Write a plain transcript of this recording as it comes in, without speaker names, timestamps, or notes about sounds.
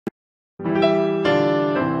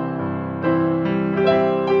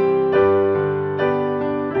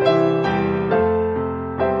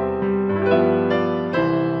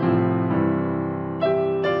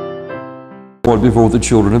Lord before the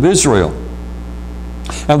children of Israel.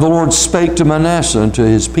 And the Lord spake to Manasseh and to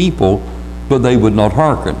his people, but they would not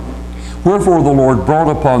hearken. Wherefore the Lord brought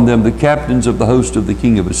upon them the captains of the host of the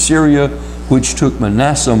king of Assyria, which took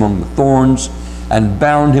Manasseh among the thorns, and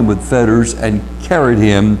bound him with fetters, and carried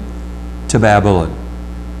him to Babylon.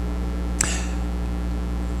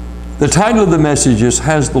 The title of the message is,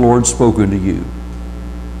 Has the Lord Spoken to You?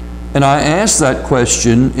 And I ask that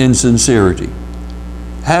question in sincerity.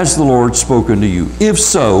 Has the Lord spoken to you? If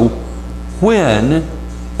so, when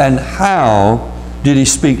and how did He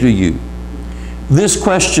speak to you? This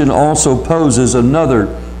question also poses another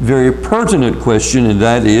very pertinent question, and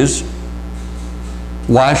that is,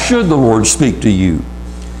 why should the Lord speak to you?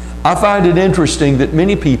 I find it interesting that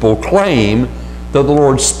many people claim that the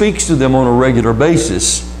Lord speaks to them on a regular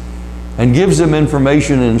basis and gives them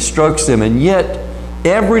information and instructs them, and yet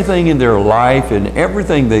everything in their life and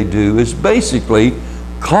everything they do is basically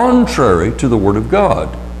contrary to the Word of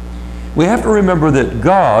God. We have to remember that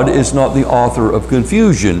God is not the author of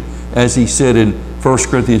confusion, as He said in 1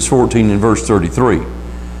 Corinthians 14 and verse 33.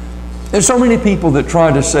 There's so many people that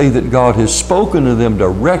try to say that God has spoken to them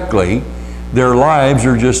directly. Their lives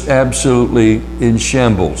are just absolutely in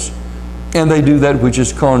shambles. And they do that which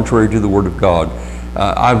is contrary to the Word of God.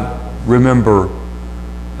 I remember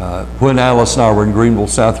when Alice and I were in Greenville,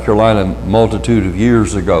 South Carolina, a multitude of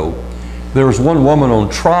years ago, there was one woman on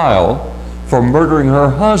trial for murdering her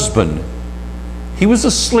husband. He was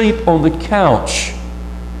asleep on the couch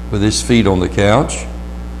with his feet on the couch,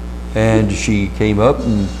 and she came up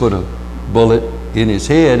and put a bullet in his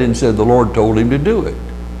head and said the Lord told him to do it,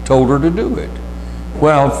 told her to do it.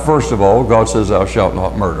 Well, first of all, God says thou shalt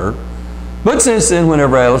not murder. But since then,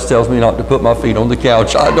 whenever Alice tells me not to put my feet on the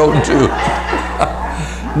couch, I don't do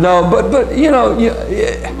it. No, but you know,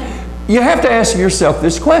 you have to ask yourself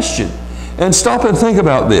this question and stop and think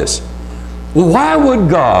about this. Why would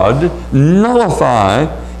God nullify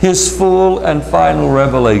His full and final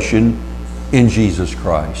revelation in Jesus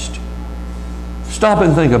Christ? Stop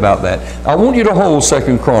and think about that. I want you to hold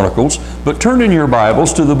 2 Chronicles, but turn in your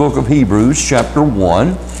Bibles to the book of Hebrews, chapter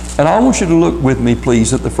 1, and I want you to look with me,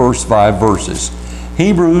 please, at the first 5 verses.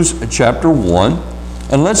 Hebrews, chapter 1,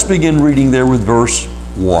 and let's begin reading there with verse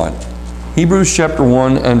 1. Hebrews, chapter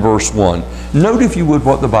 1 and verse 1. Note, if you would,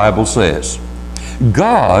 what the Bible says.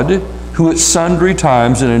 God, who at sundry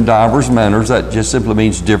times and in divers manners, that just simply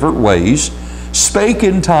means different ways, spake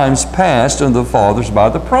in times past unto the fathers by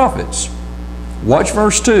the prophets. Watch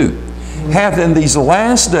verse 2. Hath in these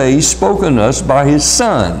last days spoken us by His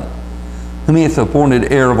Son, whom He hath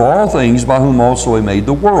appointed heir of all things, by whom also He made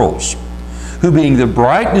the worlds, who being the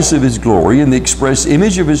brightness of His glory and the express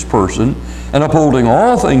image of His person, and upholding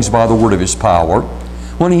all things by the word of His power,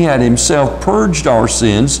 when He had Himself purged our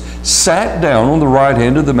sins, sat down on the right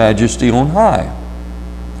hand of the Majesty on high,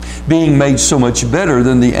 being made so much better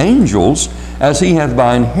than the angels, as He hath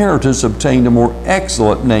by inheritance obtained a more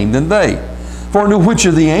excellent name than they. For unto which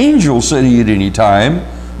of the angels said He at any time,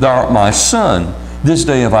 Thou art my Son, this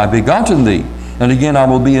day have I begotten thee, and again I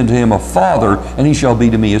will be unto him a father, and he shall be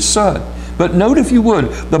to me a son. But note, if you would,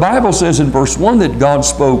 the Bible says in verse 1 that God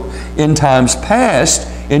spoke in times past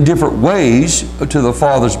in different ways to the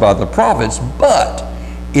fathers by the prophets, but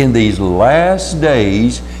in these last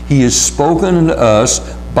days He has spoken to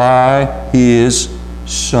us by His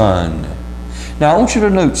Son. Now I want you to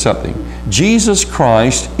note something. Jesus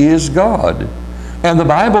Christ is God. And the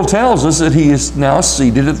Bible tells us that He is now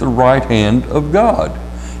seated at the right hand of God.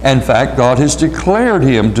 In fact, God has declared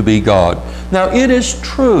Him to be God. Now it is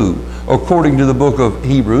true, according to the book of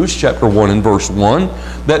Hebrews, chapter 1 and verse 1,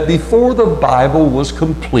 that before the Bible was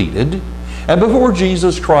completed, and before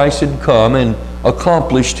Jesus Christ had come and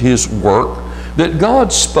accomplished His work, that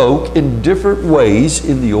God spoke in different ways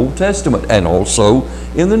in the Old Testament and also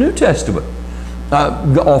in the New Testament.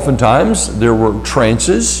 Oftentimes there were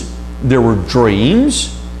trances, there were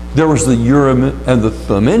dreams, there was the Urim and the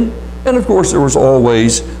Thummim, and of course there was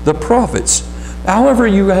always the prophets. However,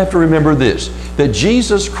 you have to remember this, that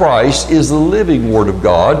Jesus Christ is the living Word of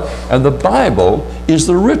God, and the Bible is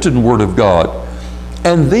the written Word of God.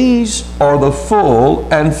 And these are the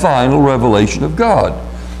full and final revelation of God.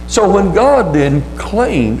 So when God then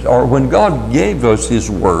claimed, or when God gave us His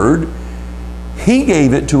Word, He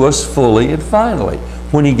gave it to us fully and finally.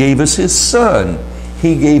 When He gave us His Son,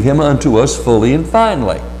 He gave Him unto us fully and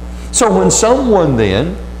finally. So when someone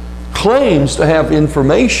then claims to have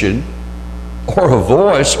information or a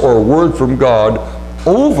voice or a word from God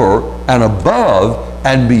over and above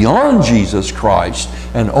and beyond Jesus Christ,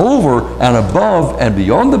 and over and above and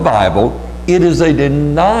beyond the Bible, it is a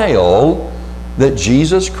denial that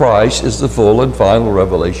Jesus Christ is the full and final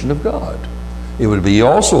revelation of God. it would be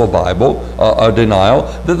also a denial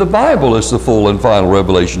that the Bible is the full and final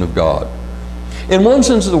revelation of God. In one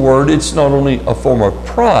sense of the word, it's not only a form of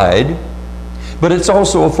pride, but it's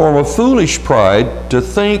also a form of foolish pride to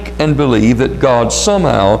think and believe that God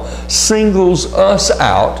somehow singles us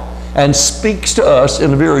out and speaks to us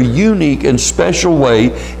in a very unique and special way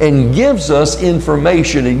and gives us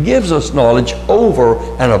information and gives us knowledge over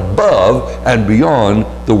and above and beyond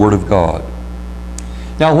the Word of God.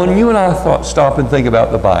 Now, when you and I stop and think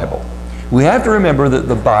about the Bible, we have to remember that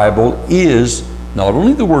the Bible is not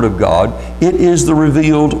only the Word of God, it is the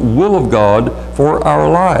revealed will of God for our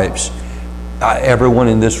lives. Everyone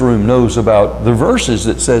in this room knows about the verses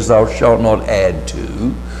that says, "Thou shalt not add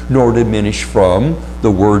to, nor diminish from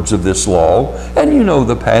the words of this law." And you know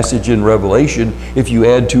the passage in Revelation, if you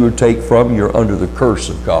add to or take from, you're under the curse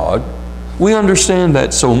of God. We understand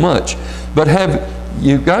that so much. But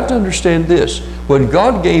you've got to understand this. When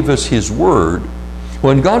God gave us His Word,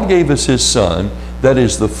 when God gave us His Son, that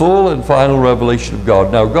is the full and final revelation of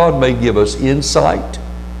God. Now, God may give us insight.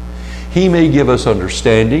 He may give us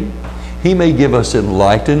understanding. He may give us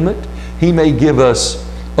enlightenment. He may give us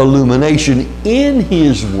illumination in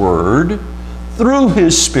His Word through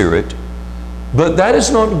His Spirit, but that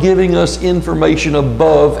is not giving us information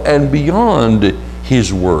above and beyond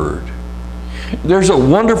His Word. There's a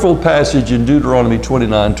wonderful passage in Deuteronomy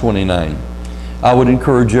 29:29. I would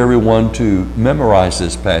encourage everyone to memorize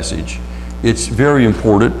this passage. It's very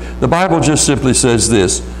important. The Bible just simply says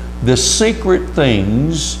this: "The secret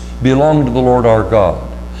things belong to the Lord our God,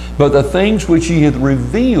 but the things which He hath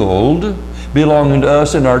revealed belong unto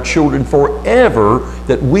us and our children forever,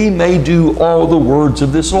 that we may do all the words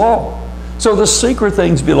of this law." So the secret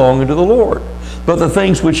things belong unto the Lord, but the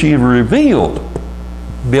things which He hath revealed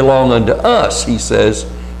belong unto us, He says,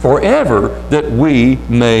 forever, that we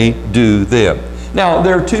may do them. Now,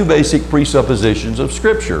 there are two basic presuppositions of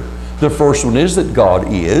Scripture. The first one is that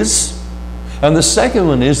God is, and the second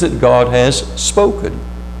one is that God has spoken.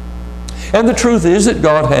 And the truth is that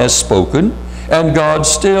God has spoken, and God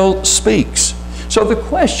still speaks. So the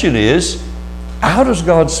question is, how does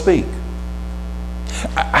God speak?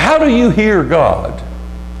 How do you hear God?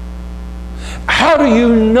 How do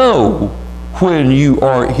you know when you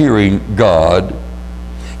are hearing God?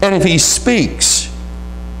 And if He speaks,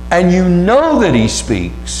 and you know that He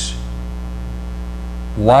speaks,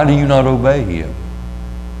 why do you not obey Him?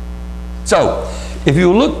 So, if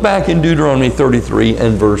you look back in Deuteronomy 33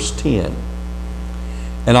 and verse 10,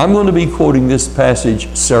 and I'm going to be quoting this passage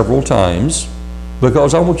several times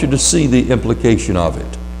because I want you to see the implication of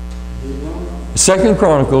it. 2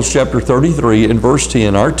 Chronicles chapter 33 and verse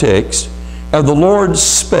 10, our text, "And the Lord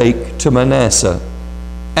spake to Manasseh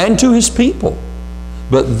and to his people,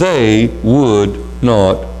 but they would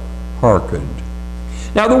not hearken."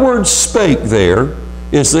 Now the word "spake" there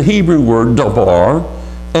is the Hebrew word dabar,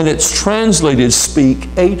 and it's translated "speak"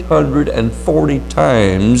 840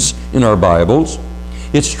 times in our Bibles.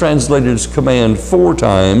 It's translated as "command" 4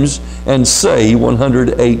 times and "say"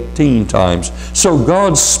 118 times. So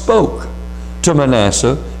God spoke to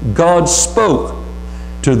Manasseh, God spoke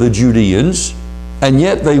to the Judeans, and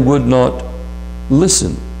yet they would not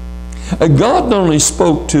listen. God not only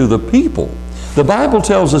spoke to the people, the Bible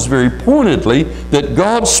tells us very pointedly that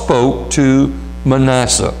God spoke to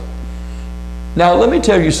Manasseh. Now, let me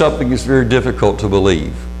tell you something that's very difficult to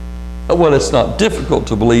believe. Well, it's not difficult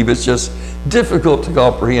to believe, it's just difficult to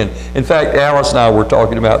comprehend. In fact, Alice and I were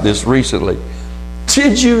talking about this recently.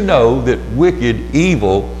 Did you know that wicked,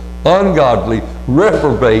 evil, ungodly,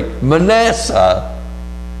 reprobate Manasseh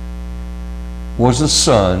was a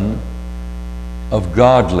son of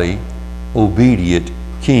godly, obedient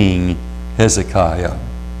King Hezekiah?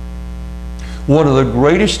 One of the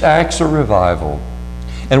greatest acts of revival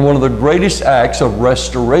and one of the greatest acts of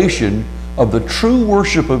restoration of the true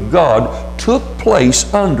worship of God took place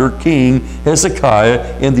under King Hezekiah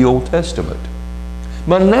in the Old Testament.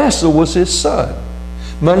 Manasseh was his son.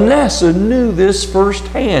 Manasseh knew this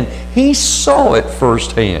firsthand. He saw it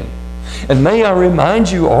firsthand. And may I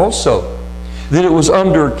remind you also that it was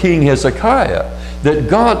under King Hezekiah that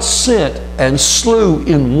God sent and slew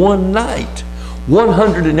in one night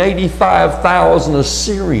 185,000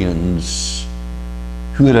 Assyrians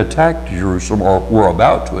who had attacked Jerusalem or were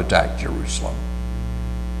about to attack Jerusalem.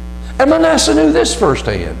 And Manasseh knew this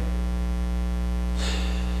firsthand.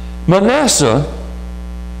 Manasseh,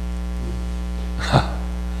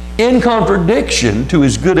 in contradiction to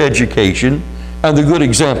his good education and the good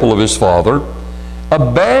example of his father,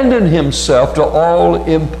 abandoned himself to all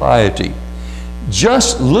impiety.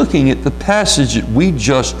 Just looking at the passage that we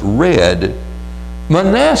just read,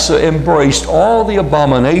 Manasseh embraced all the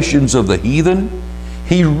abominations of the heathen.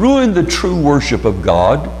 He ruined the true worship of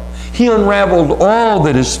God. He unraveled all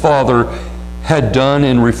that his father had done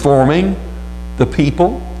in reforming the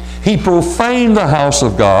people. He profaned the house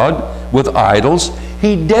of God with idols.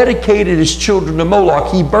 He dedicated his children to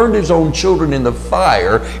Moloch. He burned his own children in the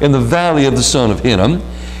fire in the valley of the son of Hinnom.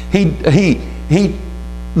 He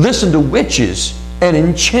listened to witches and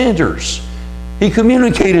enchanters. He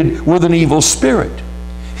communicated with an evil spirit.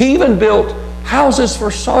 He even built houses for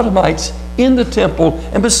sodomites in the temple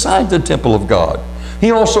and beside the temple of God. He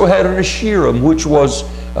also had an Asherim, which was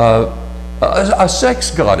a sex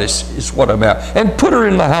goddess, is what I'm at, and put her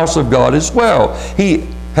in the house of God as well. He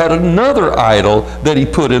had another idol that he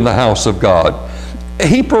put in the house of God.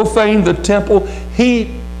 He profaned the temple.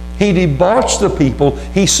 He debauched the people.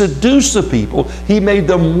 He seduced the people. He made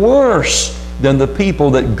them worse than the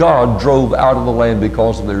people that God drove out of the land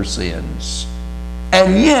because of their sins.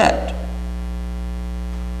 And yet,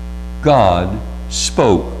 God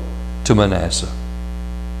spoke to Manasseh.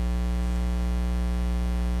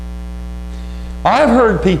 I've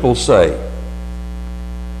heard people say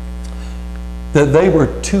that they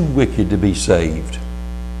were too wicked to be saved.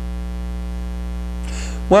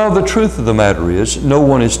 Well, the truth of the matter is, no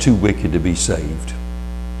one is too wicked to be saved.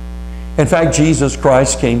 In fact, Jesus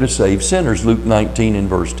Christ came to save sinners. Luke 19 and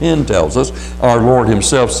verse 10 tells us, our Lord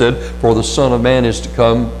himself said, "For the Son of Man is to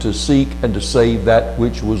come to seek and to save that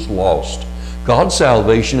which was lost." God's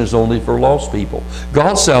salvation is only for lost people.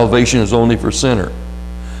 God's salvation is only for sinners.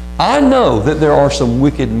 I know that there are some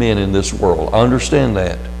wicked men in this world. I understand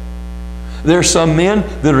that. There are some men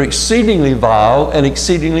that are exceedingly vile and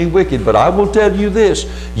exceedingly wicked. But I will tell you this,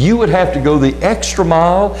 you would have to go the extra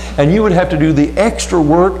mile, and you would have to do the extra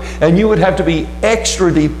work, and you would have to be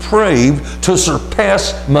extra depraved to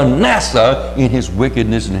surpass Manasseh in his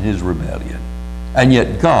wickedness and his rebellion. And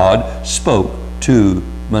yet God spoke to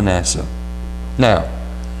Manasseh. Now,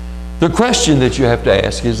 the question that you have to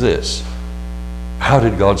ask is this: how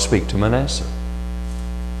did God speak to Manasseh?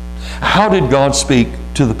 How did God speak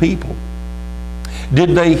to the people?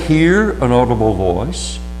 Did they hear an audible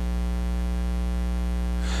voice?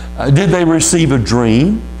 Did they receive a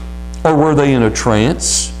dream? Or were they in a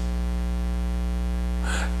trance?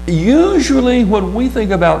 Usually when we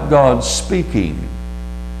think about God speaking,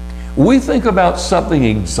 we think about something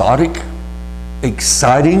exotic,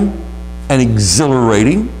 exciting, and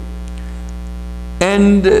exhilarating.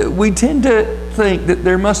 And we tend to think that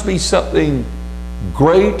there must be something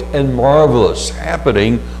great and marvelous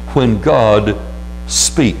happening when God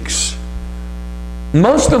speaks.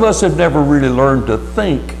 Most of us have never really learned to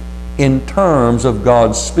think in terms of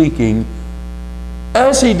God speaking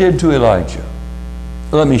as he did to Elijah.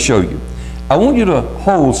 Let me show you. I want you to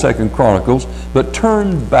hold 2 Chronicles, but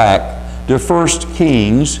turn back to 1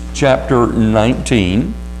 Kings chapter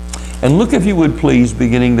 19, and look, if you would please,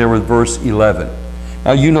 beginning there with verse 11.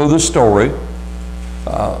 Now you know the story.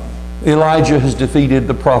 Elijah has defeated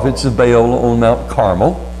the prophets of Baal on Mount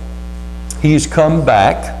Carmel. He's come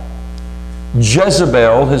back.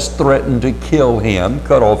 Jezebel has threatened to kill him,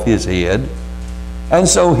 cut off his head. And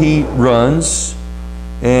so he runs,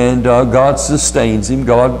 and God sustains him,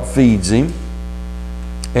 God feeds him,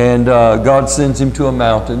 and God sends him to a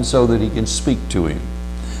mountain so that he can speak to him.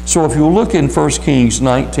 So if you look in 1 Kings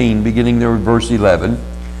 19, beginning there with verse 11,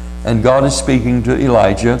 and God is speaking to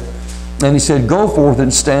Elijah, and he said, "Go forth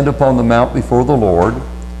and stand upon the mount before the Lord.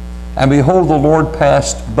 And behold, the Lord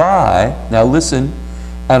passed by," now listen,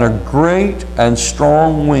 "and a great and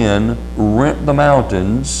strong wind rent the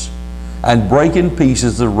mountains and brake in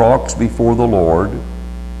pieces the rocks before the Lord.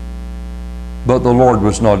 But the Lord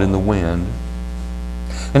was not in the wind.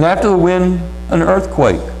 And after the wind, an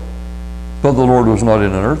earthquake. But the Lord was not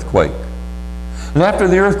in an earthquake. And after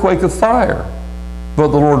the earthquake, a fire. But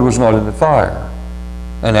the Lord was not in the fire.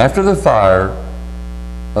 And after the fire,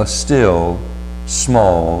 a still,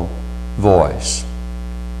 small voice.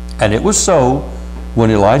 And it was so,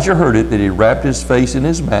 when Elijah heard it, that he wrapped his face in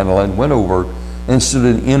his mantle and went over and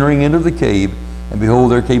stood entering into the cave. And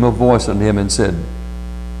behold, there came a voice unto him and said,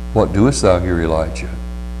 What doest thou here, Elijah?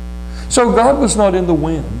 So God was not in the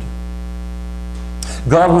wind.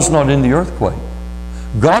 God was not in the earthquake.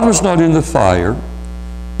 God was not in the fire.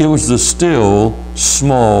 It was the still,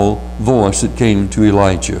 small voice that came to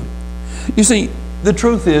Elijah. You see, the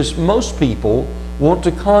truth is, most people want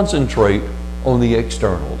to concentrate on the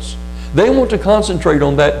externals. They want to concentrate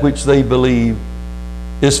on that which they believe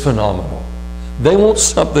is phenomenal. They want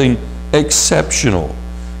something exceptional.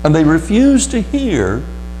 And they refuse to hear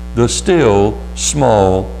the still,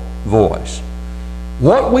 small voice.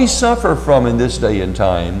 What we suffer from in this day and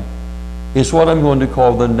time It's what I'm going to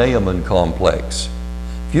call the Naaman complex.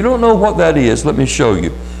 If you don't know what that is, let me show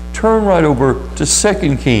you. Turn right over to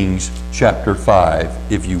 2 Kings chapter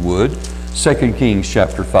 5, if you would. 2 Kings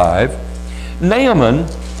chapter 5. Naaman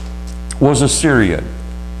was a Syrian.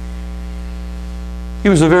 He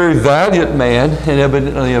was a very valiant man and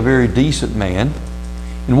evidently a very decent man.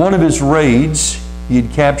 In one of his raids, he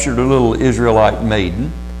had captured a little Israelite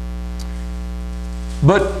maiden.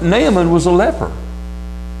 But Naaman was a leper.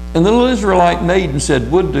 And the little Israelite maiden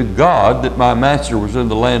said, "Would to God that my master was in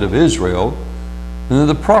the land of Israel, and that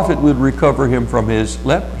the prophet would recover him from his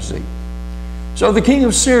leprosy." So the king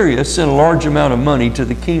of Syria sent a large amount of money to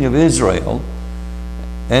the king of Israel,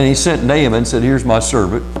 and he sent Naaman and said, "Here's my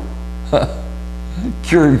servant.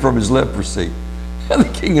 Cure him from his leprosy." And the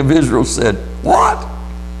king of Israel said, "What?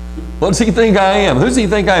 What does he think I am? Who does he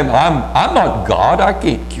think I am? I'm not God. I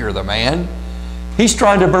can't cure the man. He's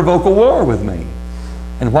trying to provoke a war with me."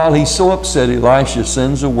 And while he's so upset, Elisha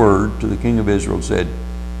sends a word to the king of Israel and said,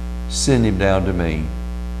 "Send him down to me,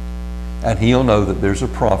 and he'll know that there's a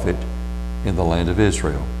prophet in the land of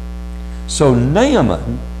Israel." So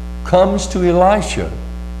Naaman comes to Elisha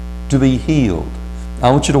to be healed.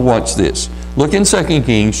 I want you to watch this. Look in 2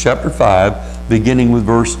 Kings chapter 5, beginning with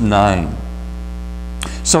verse 9.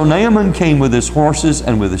 So Naaman came with his horses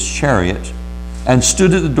and with his chariot, and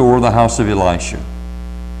stood at the door of the house of Elisha.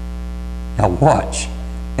 Now watch.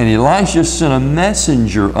 And Elisha sent a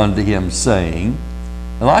messenger unto him, saying,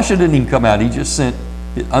 Elisha didn't even come out, he just sent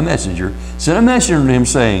a messenger. Sent a messenger unto him,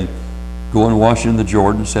 saying, "Go and wash in the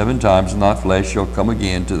Jordan 7 times, and thy flesh shall come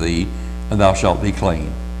again to thee, and thou shalt be clean."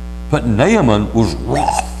 But Naaman was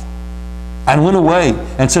wroth, and went away,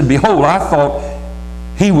 and said, "Behold, I thought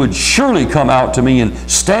he would surely come out to me, and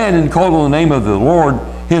stand and call on the name of the Lord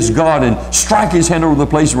his God, and strike his hand over the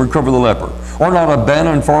place and recover the leper. Are not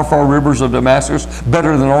Abana and far rivers of Damascus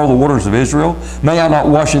better than all the waters of Israel? May I not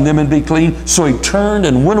wash in them and be clean?" So he turned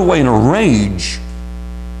and went away in a rage.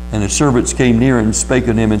 And his servants came near and spake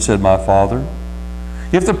unto him and said, "My father,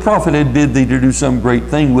 if the prophet had bid thee to do some great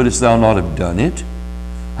thing, wouldest thou not have done it?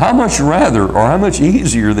 How much rather, or how much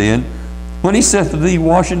easier then, when he saith to thee,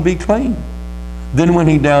 Wash and be clean? Then went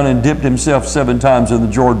he down and dipped himself 7 times in the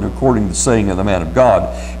Jordan, according to the saying of the man of God.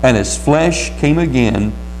 And his flesh came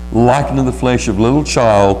again, like unto the flesh of a little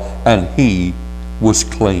child, and he was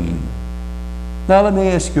clean." Now let me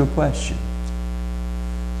ask you a question.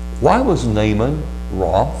 Why was Naaman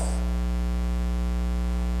wroth?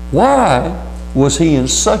 Why was he in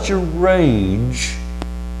such a rage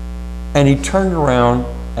and he turned around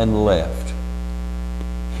and left?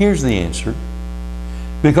 Here's the answer.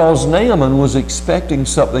 Because Naaman was expecting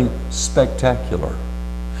something spectacular.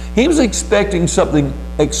 He was expecting something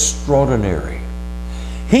extraordinary.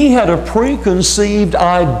 He had a preconceived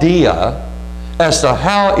idea as to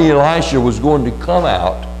how Elisha was going to come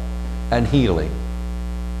out and heal him.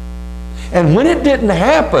 And when it didn't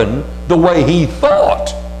happen the way he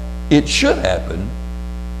thought it should happen,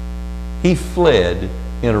 he fled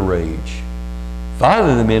in a rage.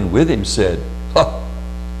 Finally, the men with him said,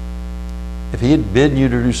 "If he had bidden you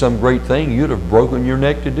to do some great thing, you'd have broken your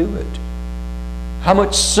neck to do it. How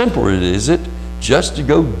much simpler is it just to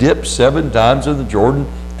go dip 7 times in the Jordan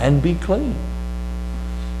and be clean?"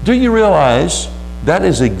 Do you realize that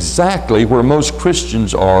is exactly where most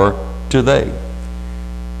Christians are today?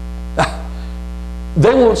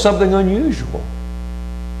 They want something unusual.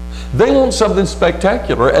 They want something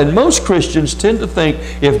spectacular. And most Christians tend to think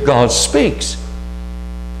if God speaks,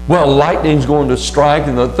 well, lightning's going to strike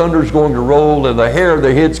and the thunder's going to roll and the hair of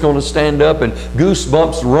their head's going to stand up and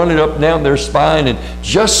goosebumps running up and down their spine, and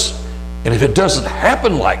if it doesn't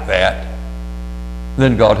happen like that,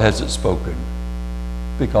 then God hasn't spoken,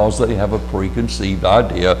 because they have a preconceived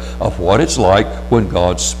idea of what it's like when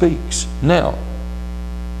God speaks. Now,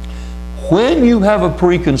 when you have a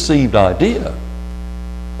preconceived idea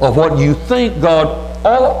of what you think God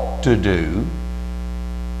ought to do,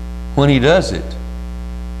 when he does it,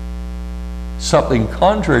 something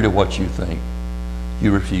contrary to what you think,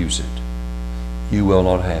 you refuse it. You will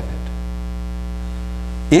not have it.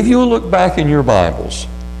 If you will look back in your Bibles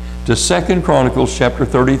to 2 Chronicles chapter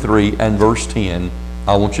 33 and verse 10,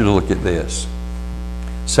 I want you to look at this.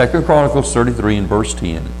 2 Chronicles 33 and verse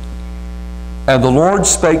 10. "And the Lord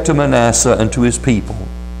spake to Manasseh and to his people,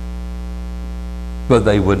 but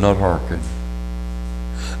they would not hearken."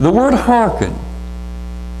 The word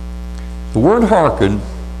hearken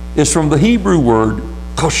is from the Hebrew word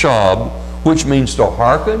koshab, which means to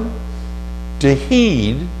hearken, to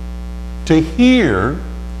heed, to hear,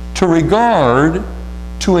 to regard,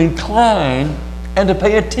 to incline, and to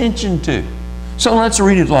pay attention to. So let's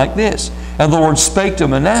read it like this. And the Lord spake to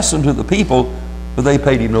Manasseh and to the people, but they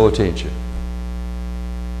paid him no attention.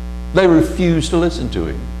 They refused to listen to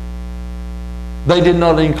him. They did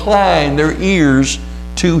not incline their ears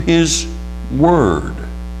to his word.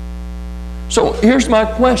 So here's my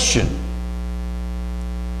question.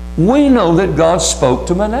 We know that God spoke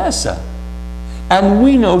to Manasseh. And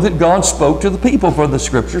we know that God spoke to the people, for the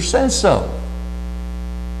Scripture says so.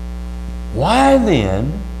 Why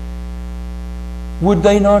then would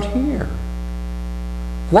they not hear?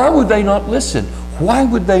 Why would they not listen? Why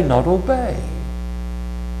would they not obey?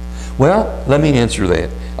 Well, let me answer that.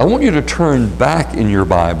 I want you to turn back in your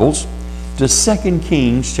Bibles to 2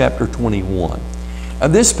 Kings chapter 21.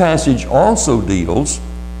 And this passage also deals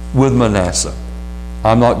with Manasseh.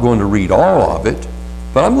 I'm not going to read all of it,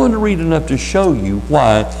 but I'm going to read enough to show you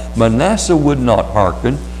why Manasseh would not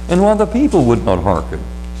hearken and why the people would not hearken.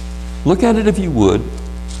 Look at it if you would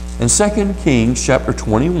in 2 Kings chapter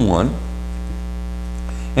 21.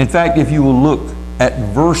 In fact, if you will look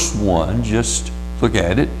at verse 1, just look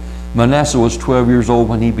at it. Manasseh was 12 years old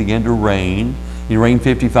when he began to reign. He reigned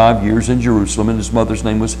 55 years in Jerusalem, and his mother's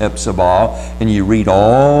name was Hephzibah. And you read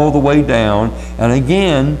all the way down, and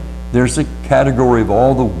again, there's a category of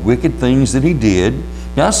all the wicked things that he did.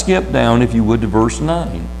 Now skip down, if you would, to verse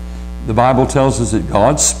 9. The Bible tells us that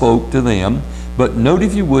God spoke to them, but note,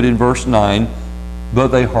 if you would, in verse 9, but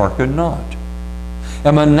they hearkened not.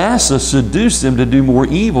 And Manasseh seduced them to do more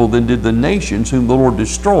evil than did the nations whom the Lord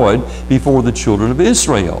destroyed before the children of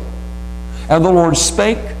Israel. And the Lord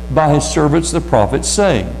spake by his servants the prophets,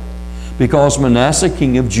 saying, because Manasseh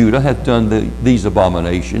king of Judah hath done these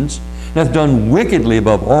abominations, and hath done wickedly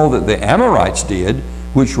above all that the Amorites did,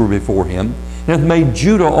 which were before him, and hath made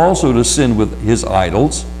Judah also to sin with his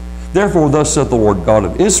idols. Therefore thus saith the Lord God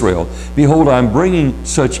of Israel, behold, I am bringing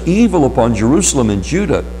such evil upon Jerusalem and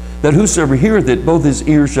Judah, that whosoever heareth it, both his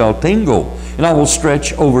ears shall tingle. And I will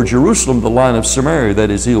stretch over Jerusalem the line of Samaria,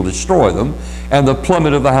 that is, he'll destroy them, and the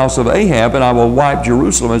plummet of the house of Ahab, and I will wipe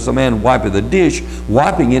Jerusalem as a man wipeth a dish,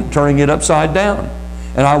 wiping it, turning it upside down.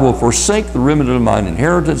 And I will forsake the remnant of mine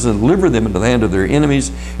inheritance, and deliver them into the hand of their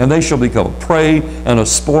enemies, and they shall become a prey and a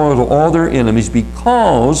spoil to all their enemies,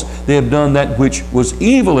 because they have done that which was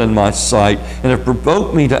evil in my sight, and have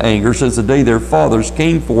provoked me to anger since the day their fathers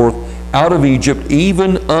came forth out of Egypt,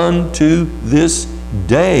 even unto this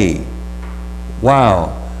day.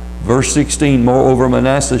 Wow. Verse 16, moreover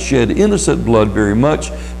Manasseh shed innocent blood very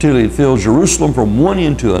much, till he had filled Jerusalem from one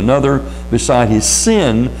end to another, beside his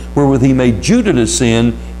sin, wherewith he made Judah to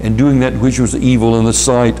sin, and doing that which was evil in the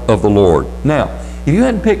sight of the Lord. Now, if you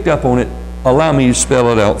hadn't picked up on it, allow me to spell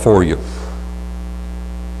it out for you.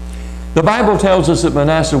 The Bible tells us that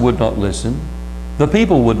Manasseh would not listen. The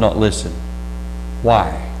people would not listen.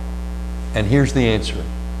 Why? And here's the answer.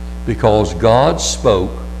 Because God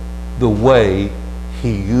spoke the way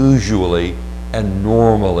he usually and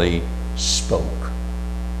normally spoke.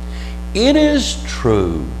 It is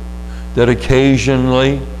true that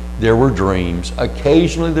occasionally there were dreams,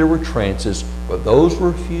 occasionally there were trances, but those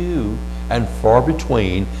were few and far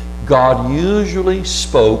between. God usually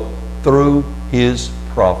spoke through his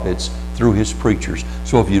prophets, through his preachers.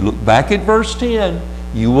 So if you look back at verse 10,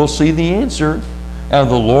 you will see the answer. And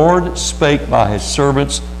the Lord spake by his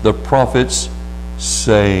servants, the prophets,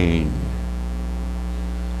 saying.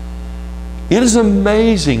 It is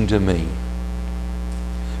amazing to me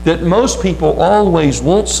that most people always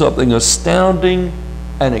want something astounding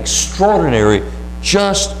and extraordinary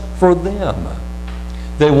just for them.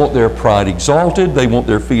 They want their pride exalted, they want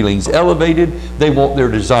their feelings elevated, they want their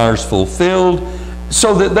desires fulfilled,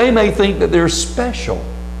 so that they may think that they're special.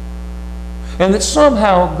 And that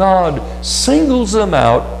somehow God singles them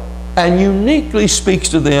out and uniquely speaks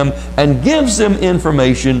to them and gives them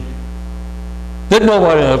information that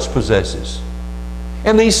nobody else possesses.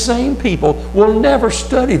 And these same people will never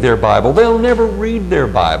study their Bible. They'll never read their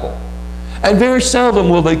Bible. And very seldom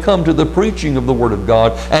will they come to the preaching of the Word of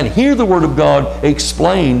God and hear the Word of God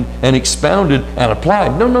explained and expounded and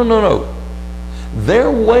applied. No, no, no, no.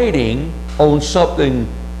 They're waiting on something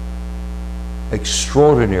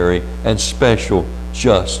extraordinary and special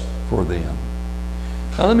just for them.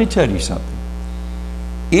 Now let me tell you something.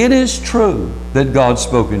 It is true that God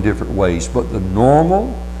spoke in different ways, but the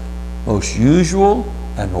normal, most usual,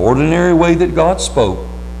 and ordinary way that God spoke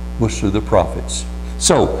was through the prophets.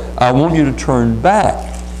 So I want you to turn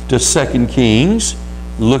back to 2 Kings,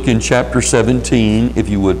 look in chapter 17, if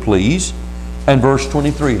you would please, and verse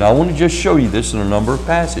 23. Now I want to just show you this in a number of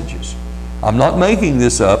passages. I'm not making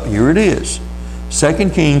this up. Here it is. 2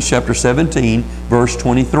 Kings chapter 17, verse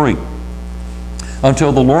 23.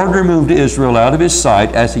 Until the Lord removed Israel out of his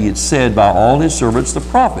sight, as he had said by all his servants the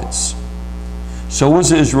prophets. So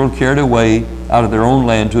was Israel carried away out of their own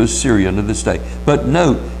land to Assyria unto this day. But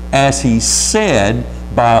note, as he said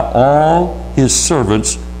by all his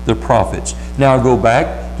servants, the prophets. Now go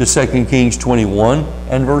back to 2 Kings 21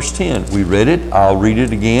 and verse 10. We read it. I'll read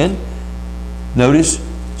it again. Notice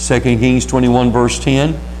 2 Kings 21 verse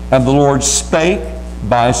 10. And the Lord spake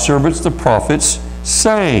by his servants, the prophets,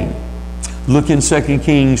 saying. Look in 2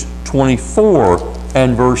 Kings 24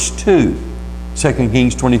 and verse 2. 2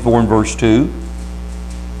 Kings 24 and verse 2.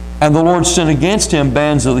 And the Lord sent against him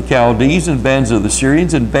bands of the Chaldees, and bands of the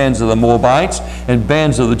Syrians, and bands of the Moabites, and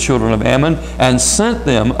bands of the children of Ammon, and sent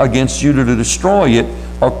them against Judah to destroy it,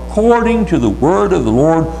 according to the word of the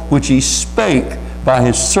Lord, which he spake by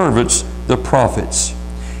his servants, the prophets.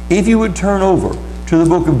 If you would turn over to the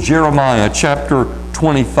book of Jeremiah, chapter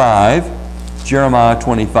 25, Jeremiah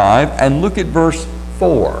 25, and look at verse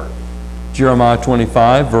 4. Jeremiah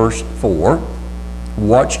 25, verse 4.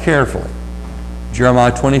 Watch carefully.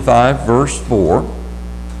 Jeremiah 25, verse 4.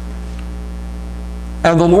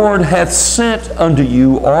 And the Lord hath sent unto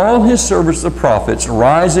you all his servants the prophets,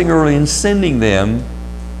 rising early and sending them,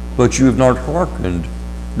 but you have not hearkened,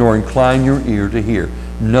 nor inclined your ear to hear.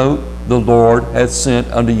 Note, the Lord hath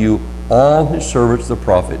sent unto you all his servants the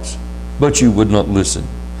prophets, but you would not listen.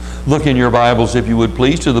 Look in your Bibles, if you would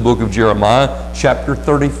please, to the book of Jeremiah, chapter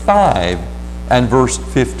 35 and verse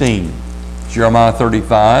 15. Jeremiah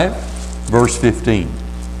 35. Verse 15.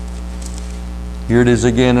 Here it is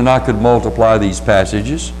again, and I could multiply these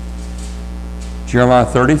passages. Jeremiah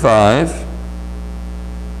 35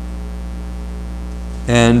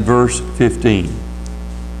 and verse 15.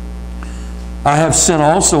 I have sent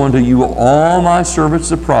also unto you all my servants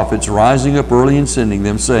the prophets, rising up early and sending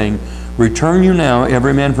them, saying, Return you now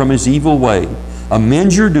every man from his evil way,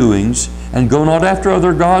 amend your doings, and go not after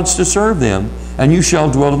other gods to serve them, and you shall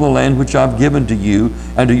dwell in the land which I have given to you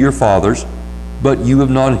and to your fathers, but you have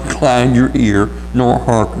not inclined your ear, nor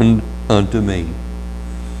hearkened unto me.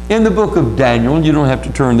 In the book of Daniel, you don't have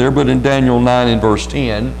to turn there, but in Daniel 9 and verse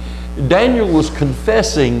 10, Daniel was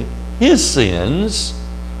confessing his sins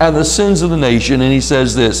and the sins of the nation, and he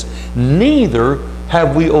says this, Neither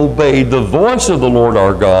have we obeyed the voice of the Lord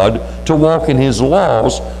our God to walk in his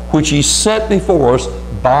laws, which he set before us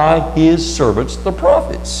by his servants the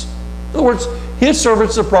prophets. In other words, his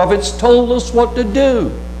servants the prophets told us what to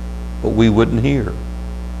do, but we wouldn't hear.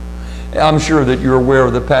 I'm sure that you're aware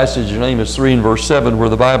of the passage in Amos 3 and verse 7 where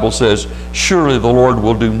the Bible says, Surely the Lord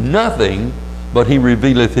will do nothing, but he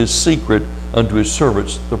revealeth his secret unto his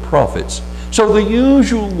servants the prophets. So the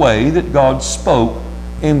usual way that God spoke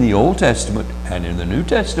in the Old Testament and in the New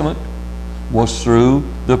Testament was through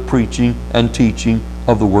the preaching and teaching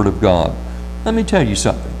of the Word of God. Let me tell you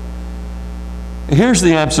something. Here's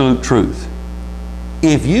the absolute truth.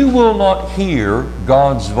 If you will not hear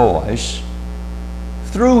God's voice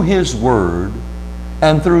through his Word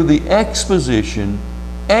and through the exposition,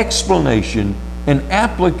 explanation, and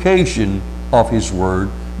application of his Word,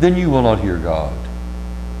 then you will not hear God.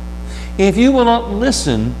 If you will not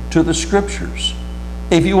listen to the Scriptures,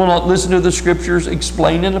 if you will not listen to the Scriptures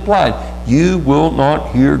explained and applied, you will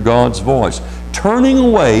not hear God's voice. Turning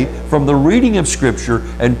away from the reading of Scripture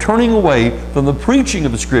and turning away from the preaching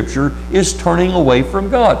of the Scripture is turning away from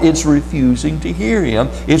God. It's refusing to hear him.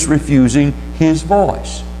 It's refusing his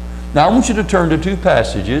voice. Now I want you to turn to two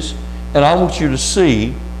passages, and I want you to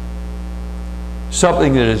see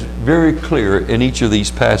something that is very clear in each of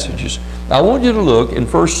these passages. I want you to look in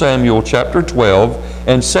 1 Samuel chapter 12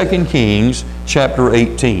 and 2 Kings chapter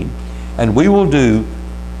 18. And we will do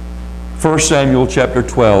 1 Samuel chapter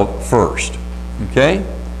 12 first. Okay?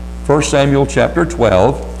 1 Samuel chapter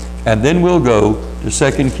 12, and then we'll go to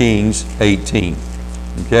 2 Kings 18.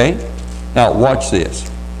 Okay? Now watch this.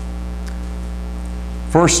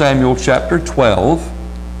 1 Samuel chapter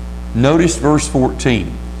 12, notice verse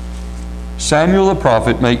 14. Samuel the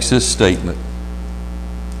prophet makes this statement.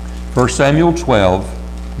 1 Samuel 12,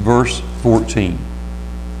 verse 14.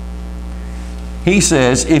 He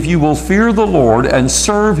says, If you will fear the Lord and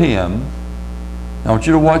serve him, I want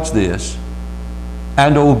you to watch this,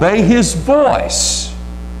 and obey his voice,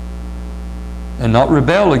 and not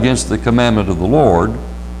rebel against the commandment of the Lord,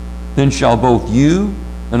 then shall both you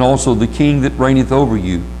and also the king that reigneth over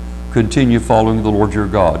you continue following the Lord your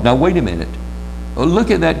God. Now wait a minute. Look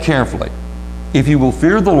at that carefully. If you will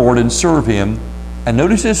fear the Lord and serve him, and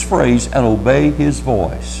notice this phrase, and obey his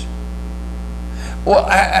voice. Well,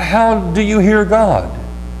 how do you hear God?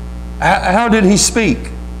 How did he speak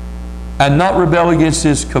and not rebel against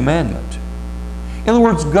his commandment? In other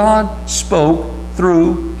words, God spoke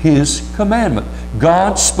through his commandment.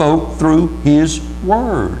 God spoke through his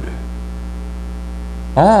word.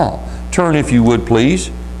 Turn, if you would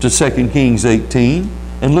please, to 2 Kings 18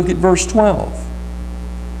 and look at verse 12.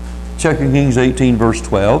 2 Kings 18, verse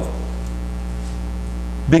 12.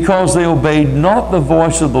 Because they obeyed not the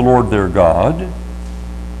voice of the Lord their God,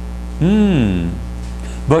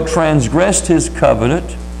 but transgressed his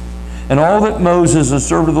covenant, and all that Moses, the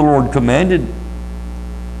servant of the Lord, commanded,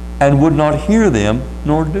 and would not hear them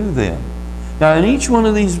nor do them. Now, in each one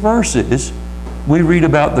of these verses, we read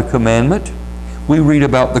about the commandment, we read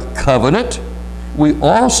about the covenant, we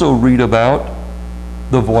also read about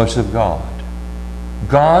the voice of God.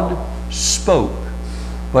 God spoke.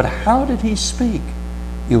 But how did he speak?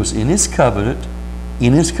 It was in his covenant,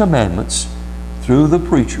 in his commandments, through the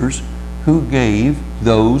preachers who gave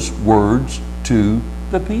those words to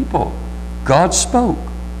the people. God spoke.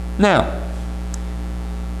 Now,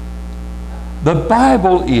 the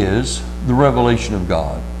Bible is the revelation of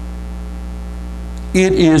God.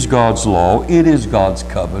 It is God's law. It is God's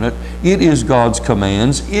covenant. It is God's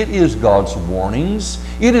commands. It is God's warnings.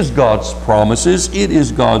 It is God's promises. It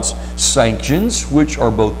is God's sanctions, which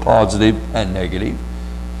are both positive and negative.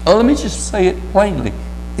 Let me just say it plainly.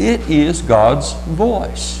 It is God's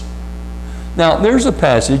voice. Now, there's a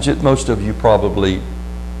passage that most of you probably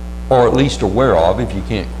are at least aware of, if you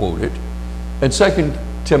can't quote it, in 2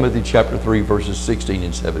 Timothy chapter 3, verses 16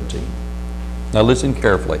 and 17. Now listen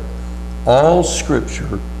carefully. All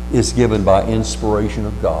Scripture is given by inspiration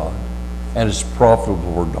of God and is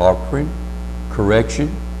profitable for doctrine,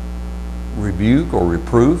 correction, rebuke or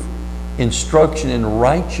reproof, instruction in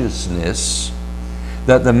righteousness,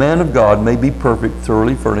 that the man of God may be perfect,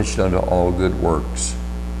 thoroughly furnished unto all good works.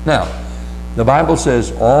 Now, the Bible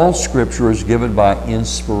says all Scripture is given by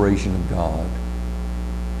inspiration of God.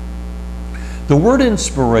 The word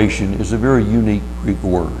inspiration is a very unique Greek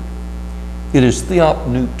word. It is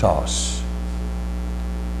theopneustos.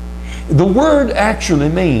 The word actually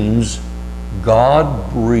means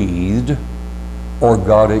God breathed or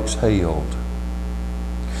God exhaled.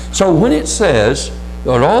 So when it says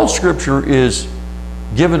that all Scripture is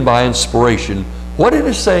given by inspiration, what it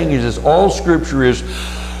is saying is all Scripture is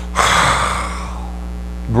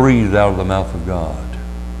breathed out of the mouth of God.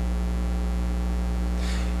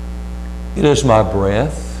 It is my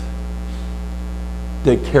breath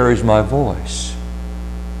that carries my voice.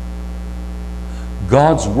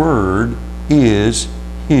 God's Word is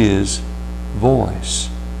His voice.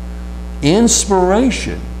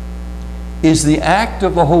 Inspiration is the act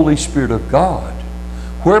of the Holy Spirit of God,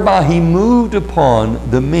 whereby He moved upon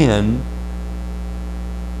the men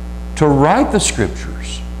to write the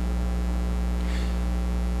Scriptures.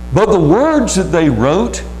 But the words that they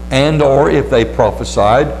wrote, and or if they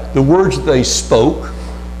prophesied, the words that they spoke,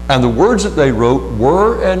 and the words that they wrote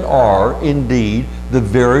were and are indeed the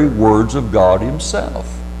very words of God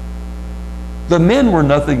Himself. The men were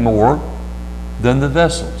nothing more than the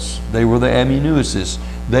vessels. They were the amanuenses.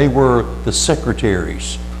 They were the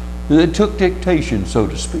secretaries. They took dictation, so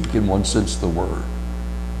to speak, in one sense of the word.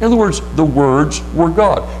 In other words, the words were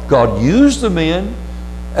God. God used the men,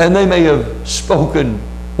 and they may have spoken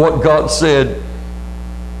what God said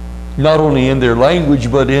not only in their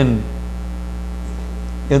language, but in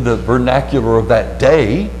the vernacular of that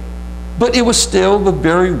day, but it was still the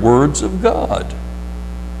very words of God.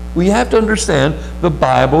 We have to understand the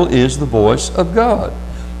Bible is the voice of God.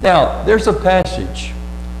 Now, there's a passage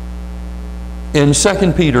in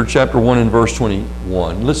 2 Peter chapter 1 and verse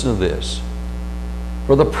 21. Listen to this.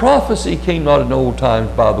 For the prophecy came not in old times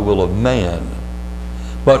by the will of man,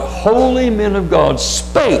 but holy men of God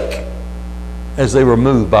spake as they were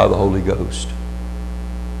moved by the Holy Ghost.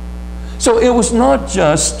 So it was not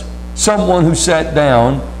just someone who sat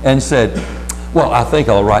down and said, well, I think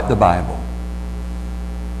I'll write the Bible.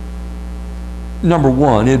 Number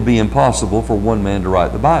one, it'd be impossible for one man to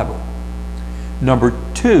write the Bible. Number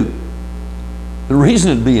two, the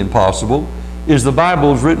reason it'd be impossible is the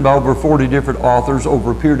Bible is written by over 40 different authors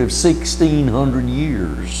over a period of 1,600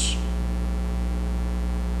 years.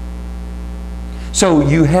 So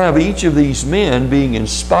you have each of these men being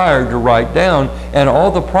inspired to write down, and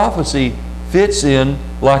all the prophecy fits in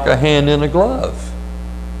like a hand in a glove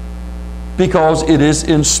because it is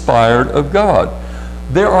inspired of God.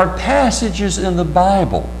 There are passages in the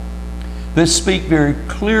Bible that speak very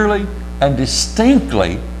clearly and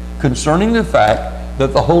distinctly concerning the fact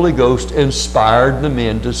that the Holy Ghost inspired the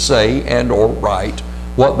men to say and or write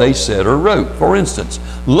what they said or wrote. For instance,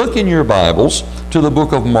 look in your Bibles to the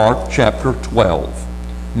book of Mark chapter 12.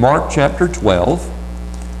 Mark chapter 12.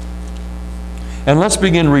 And let's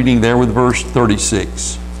begin reading there with verse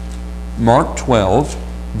 36. Mark 12,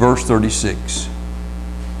 verse 36.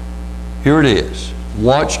 Here it is.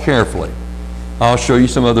 Watch carefully. I'll show you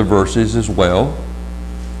some other verses as well.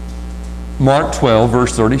 Mark 12,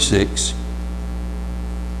 verse 36.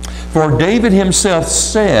 For David himself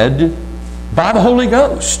said by the Holy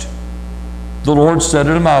Ghost, the Lord said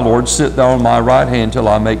unto my Lord, sit thou on my right hand till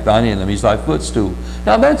I make thine enemies thy footstool.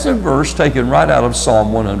 Now that's a verse taken right out of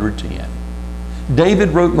Psalm 110. David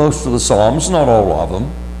wrote most of the Psalms, not all of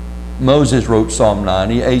them. Moses wrote Psalm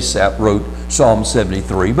 90, Asaph wrote Psalm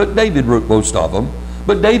 73, but David wrote most of them.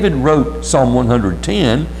 But David wrote Psalm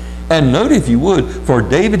 110, and note if you would, for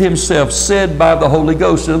David himself said by the Holy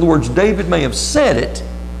Ghost. In other words, David may have said it,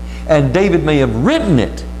 and David may have written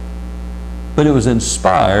it, but it was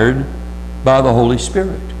inspired by the Holy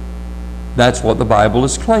Spirit. That's what the Bible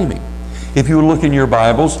is claiming. If you look in your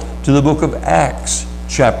Bibles to the book of Acts,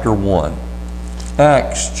 chapter 1.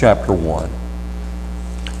 Acts, chapter 1.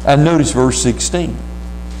 And notice verse 16.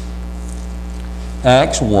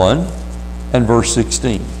 Acts 1 and verse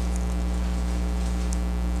 16.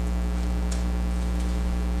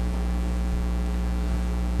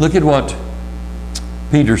 Look at what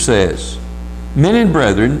Peter says. Men and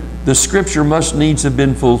brethren, the scripture must needs have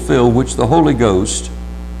been fulfilled, which the Holy Ghost,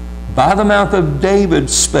 by the mouth of David,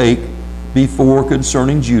 spake before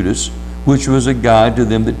concerning Judas, which was a guide to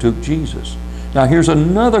them that took Jesus. Now here's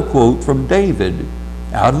another quote from David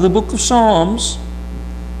out of the book of Psalms.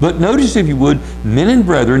 But notice, if you would, men and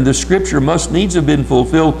brethren, the scripture must needs have been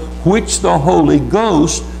fulfilled, which the Holy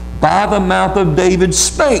Ghost by the mouth of David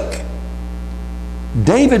spake.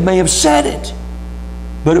 David may have said it,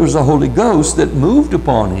 but it was the Holy Ghost that moved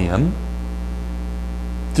upon him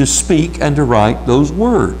to speak and to write those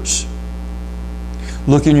words.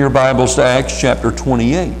 Look in your Bibles to Acts chapter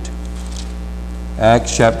 28.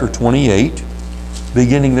 Acts chapter 28,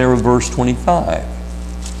 beginning there with verse 25.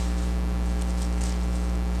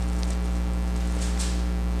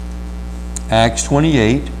 Acts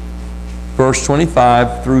 28, verse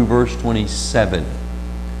 25 through verse 27.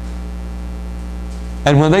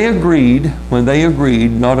 And when they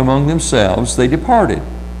agreed not among themselves, they departed.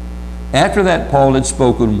 After that Paul had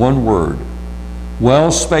spoken one word.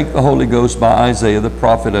 Well spake the Holy Ghost by Isaiah the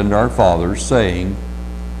prophet unto our fathers, saying,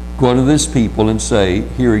 go unto this people and say,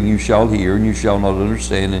 hearing you shall hear, and you shall not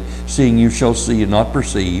understand, and seeing you shall see and not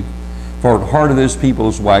perceive. For the heart of this people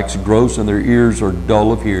is waxed gross, and their ears are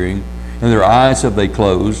dull of hearing, and their eyes have they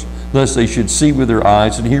closed, lest they should see with their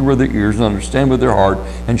eyes, and hear with their ears, and understand with their heart,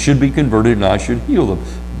 and should be converted, and I should heal them.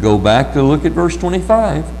 Go back to look at verse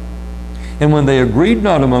 25. And when they agreed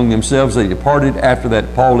not among themselves, they departed. After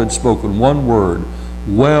that Paul had spoken one word.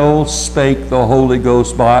 Well spake the Holy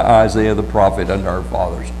Ghost by Isaiah the prophet unto our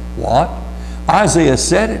fathers. What? Isaiah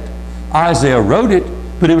said it. Isaiah wrote it,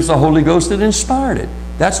 but it was the Holy Ghost that inspired it.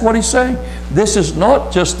 That's what he's saying. This is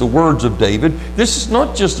not just the words of David. This is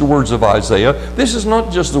not just the words of Isaiah. This is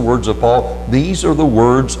not just the words of Paul. These are the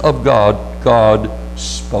words of God. God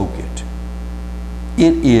spoke it.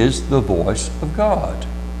 It is the voice of God.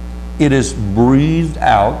 It is breathed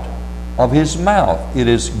out of his mouth. It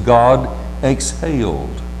is God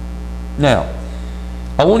exhaled. Now,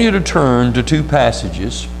 I want you to turn to two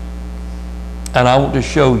passages, and I want to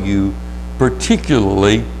show you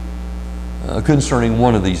particularly concerning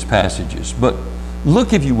one of these passages. But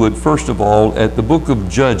look, if you would, first of all, at the book of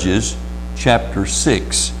Judges, chapter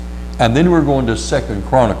 6, and then we're going to 2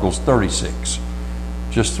 Chronicles 36.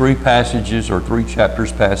 Just three passages or three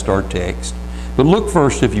chapters past our text. But look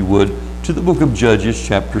first, if you would, to the book of Judges,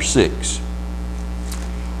 chapter 6.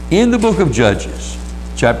 In the book of Judges,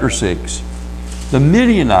 chapter 6, the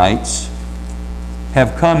Midianites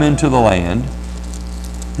have come into the land.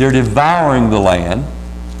 They're devouring the land.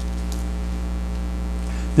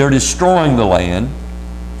 They're destroying the land.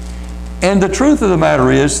 And the truth of the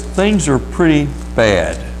matter is, things are pretty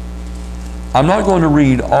bad. I'm not going to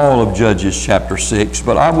read all of Judges chapter 6,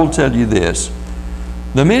 but I will tell you this.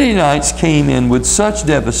 The Midianites came in with such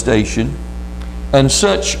devastation and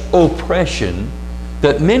such oppression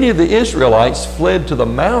that many of the Israelites fled to the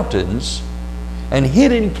mountains and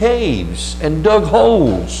hid in caves and dug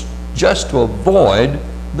holes just to avoid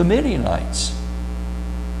the Midianites.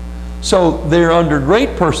 So they're under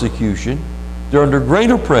great persecution, they're under great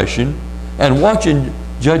oppression, and watch in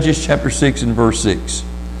Judges chapter 6 and verse 6.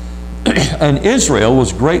 And Israel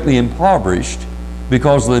was greatly impoverished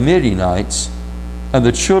because of the Midianites, and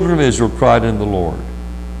the children of Israel cried unto the Lord.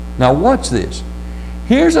 Now watch this.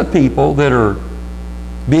 Here's a people that are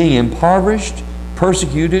being impoverished,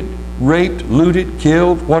 persecuted, raped, looted,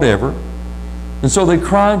 killed, whatever. And so they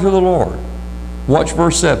cry unto the Lord. Watch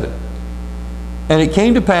verse 7. And it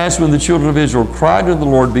came to pass when the children of Israel cried unto the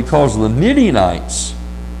Lord because of the Midianites,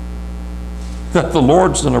 that the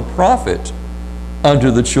Lord sent a prophet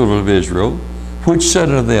unto the children of Israel, which said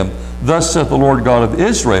unto them, Thus saith the Lord God of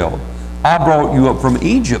Israel, I brought you up from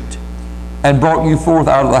Egypt, and brought you forth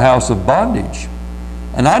out of the house of bondage.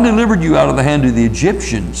 And I delivered you out of the hand of the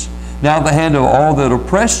Egyptians, now the hand of all that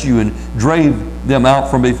oppressed you, and drave them out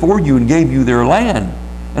from before you, and gave you their land.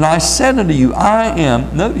 And I said unto you, I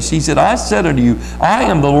am, notice, he said, I said unto you, I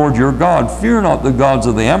am the Lord your God. Fear not the gods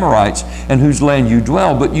of the Amorites, in whose land you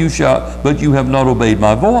dwell, but you have not obeyed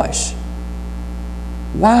my voice.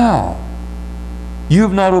 Wow. You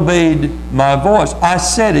have not obeyed my voice. I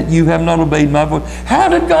said it, you have not obeyed my voice. How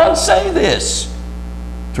did God say this?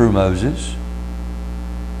 Through Moses.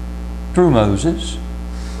 Through Moses.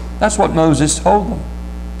 That's what Moses told them.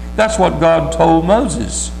 That's what God told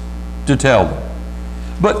Moses to tell them.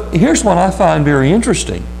 But here's what I find very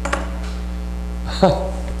interesting.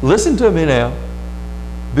 Listen to me now,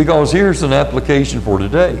 because here's an application for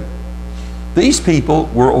today. These people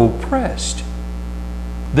were oppressed.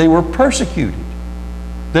 They were persecuted.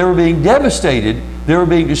 They were being devastated. They were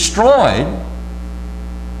being destroyed.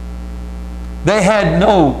 They had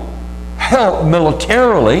no help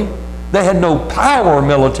militarily. They had no power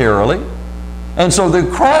militarily. And so they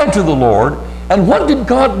cried to the Lord. And what did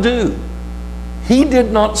God do? He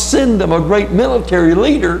did not send them a great military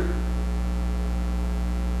leader.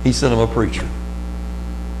 He sent them a preacher.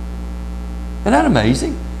 Isn't that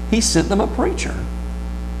amazing? He sent them a preacher.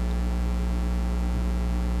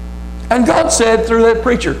 And God said through that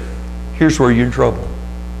preacher, here's where you're in trouble.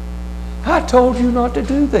 I told you not to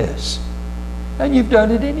do this, and you've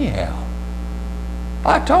done it anyhow.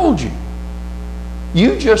 I told you.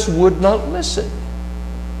 You just would not listen.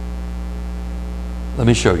 Let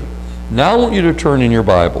me show you. Now I want you to turn in your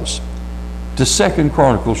Bibles to 2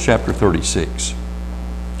 Chronicles chapter 36.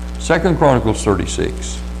 2 Chronicles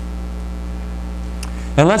 36.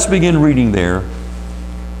 And let's begin reading there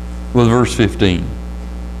with verse 15.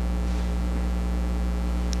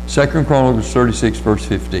 2 Chronicles 36, verse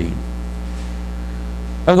 15.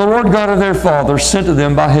 And the Lord God of their fathers sent to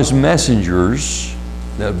them by his messengers,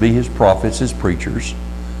 that would be his prophets, his preachers,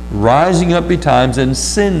 rising up betimes and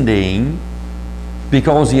sending,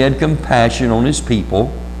 because he had compassion on his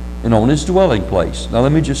people and on his dwelling place. Now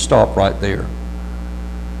let me just stop right there.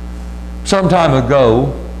 Some time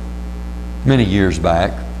ago, many years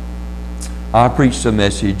back, I preached a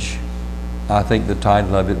message. I think the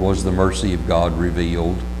title of it was The Mercy of God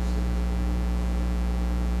Revealed.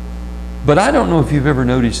 But I don't know if you've ever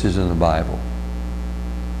noticed this in the Bible.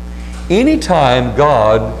 Anytime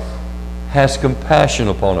God has compassion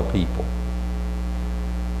upon a people,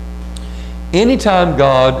 anytime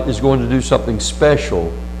God is going to do something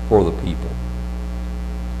special for the people,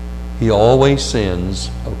 he always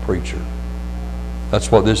sends a preacher.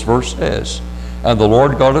 That's what this verse says. And the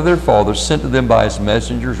Lord God of their fathers sent to them by his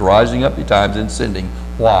messengers, rising up betimes and sending.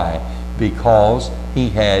 Why? Because he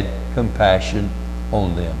had compassion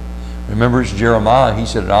on them. Remember, it's Jeremiah. He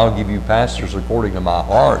said, I'll give you pastors according to my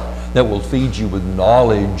heart that will feed you with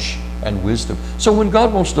knowledge and wisdom. So when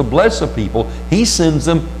God wants to bless a people, he sends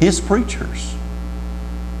them his preachers.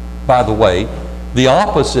 By the way, the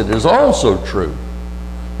opposite is also true.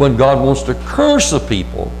 When God wants to curse a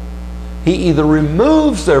people, he either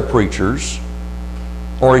removes their preachers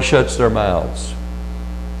or he shuts their mouths.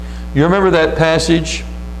 You remember that passage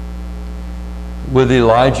with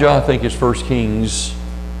Elijah? I think it's 1 Kings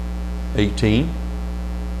 18,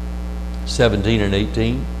 17 and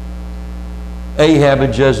 18. Ahab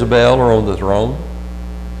and Jezebel are on the throne.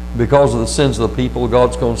 Because of the sins of the people,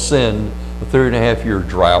 God's going to send a 3.5-year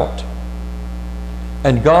drought.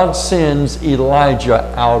 And God sends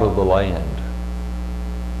Elijah out of the land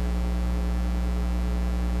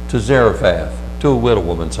to Zarephath, to a widow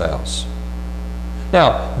woman's house.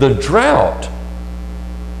 Now, the drought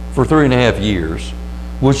for 3.5 years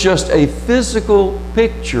was just a physical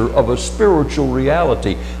picture of a spiritual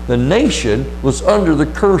reality. The nation was under the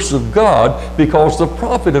curse of God because the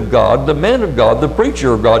prophet of God, the man of God, the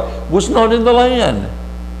preacher of God was not in the land.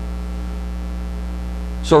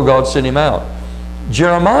 So God sent him out.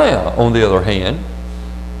 Jeremiah, on the other hand,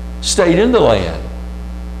 stayed in the land.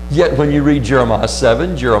 Yet when you read Jeremiah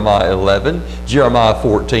 7, Jeremiah 11, Jeremiah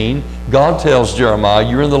 14, God tells Jeremiah,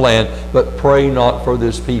 you're in the land, but pray not for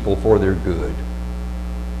this people for their good.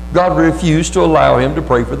 God refused to allow him to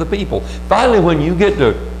pray for the people. Finally, when you get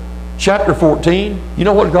to chapter 14, you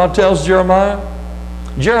know what God tells Jeremiah?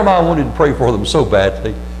 Jeremiah wanted to pray for them so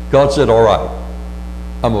badly. God said, all right,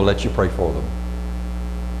 I'm going to let you pray for them.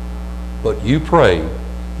 But you pray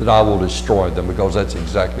that I will destroy them, because that's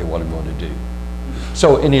exactly what I'm going to do.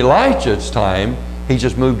 So in Elijah's time, he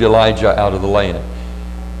just moved Elijah out of the land.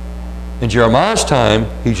 In Jeremiah's time,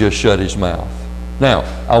 he just shut his mouth. Now,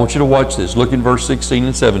 I want you to watch this. Look in verse 16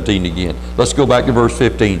 and 17 again. Let's go back to verse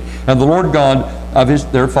 15. And the Lord God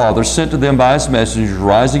of their fathers sent to them by his messengers,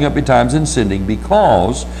 rising up betimes and sending,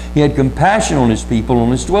 because he had compassion on his people,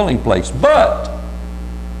 on his dwelling place. But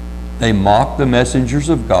they mocked the messengers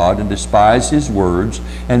of God and despised his words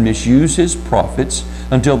and misused his prophets,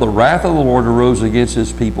 until the wrath of the Lord arose against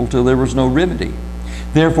his people, till there was no remedy.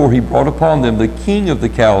 Therefore he brought upon them the king of the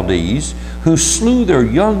Chaldees, who slew their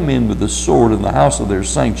young men with the sword in the house of their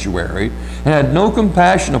sanctuary, and had no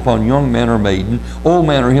compassion upon young man or maiden, old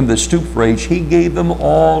man or him that stooped for age. He gave them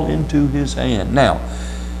all into his hand. Now,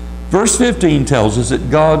 verse 15 tells us that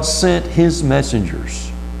God sent his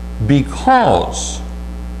messengers because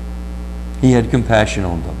he had compassion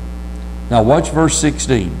on them. Now watch verse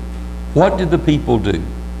 16. What did the people do?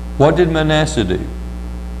 What did Manasseh do?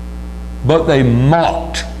 But they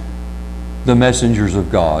mocked the messengers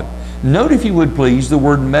of God. Note, if you would please, the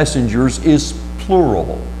word messengers is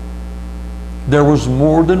plural. There was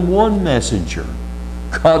more than one messenger.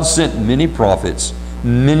 God sent many prophets,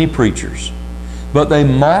 many preachers. But they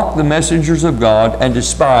mocked the messengers of God and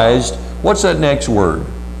despised, what's that next word?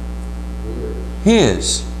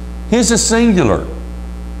 His. His is singular.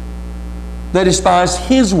 They despised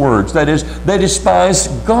his words. That is, they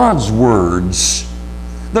despised God's words.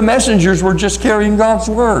 The messengers were just carrying God's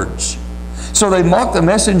words. So they mocked the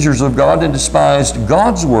messengers of God and despised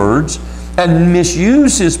God's words and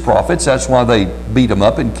misused his prophets. That's why they beat them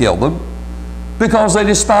up and killed them, because they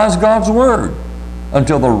despised God's word,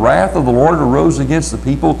 until the wrath of the Lord arose against the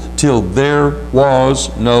people, till there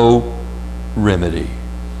was no remedy.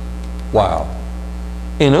 Wow.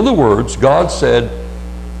 In other words, God said,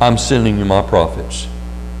 I'm sending you my prophets.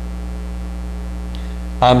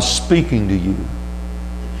 I'm speaking to you.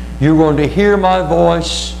 You're going to hear my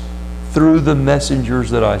voice through the messengers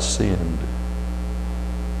that I send.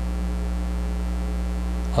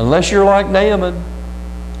 Unless you're like Naaman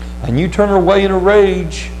and you turn away in a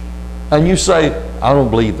rage and you say, I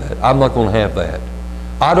don't believe that. I'm not going to have that.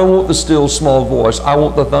 I don't want the still small voice. I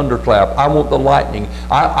want the thunderclap. I want the lightning.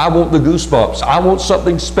 I want the goosebumps. I want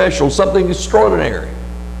something special, something extraordinary.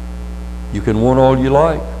 You can want all you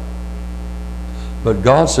like. But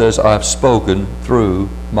God says, I've spoken through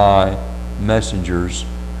my messengers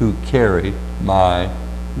who carry my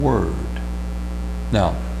word.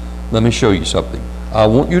 Now, let me show you something. I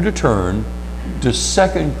want you to turn to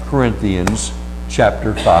 2 Corinthians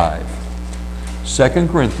chapter 5. 2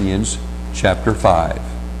 Corinthians chapter 5.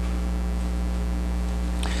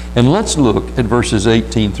 And let's look at verses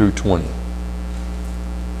 18 through 20.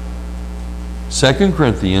 2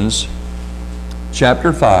 Corinthians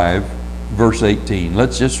chapter 5, verse 18.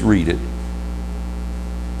 Let's just read it.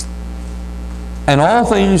 And all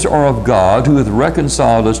things are of God, who hath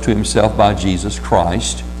reconciled us to himself by Jesus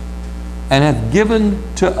Christ, and hath given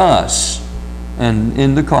to us, and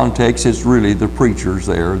in the context it's really the preachers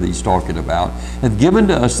there that he's talking about, hath given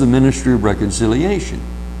to us the ministry of reconciliation,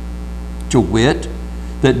 to wit,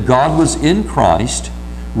 that God was in Christ,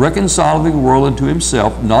 reconciling the world unto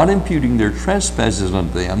himself, not imputing their trespasses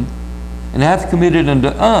unto them, and hath committed unto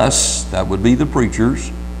us, that would be the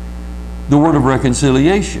preachers, the word of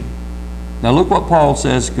reconciliation. Now look what Paul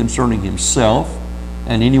says concerning himself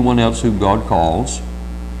and anyone else whom God calls.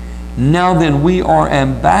 Now then, we are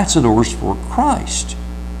ambassadors for Christ,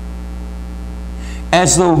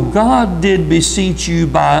 as though God did beseech you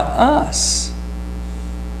by us.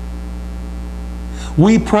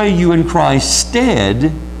 We pray you in Christ's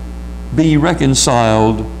stead, be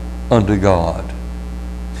reconciled unto God.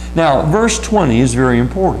 Now, verse 20 is very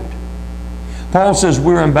important. Paul says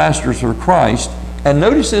we're ambassadors for Christ, and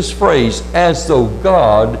notice this phrase, as though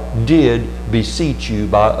God did beseech you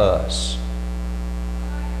by us.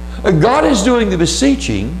 God is doing the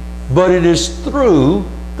beseeching, but it is through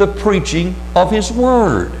the preaching of his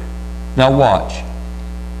word. Now watch.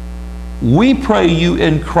 We pray you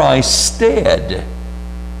in Christ's stead,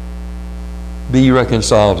 be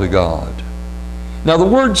reconciled to God. Now the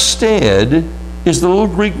word stead is the little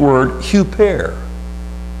Greek word huper,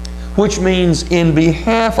 which means in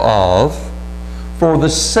behalf of, for the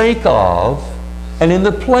sake of, and in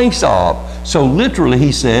the place of. So literally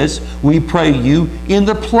he says, we pray you in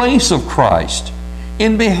the place of Christ,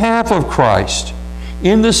 in behalf of Christ,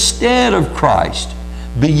 in the stead of Christ,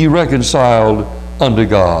 be ye reconciled unto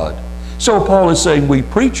God. So Paul is saying we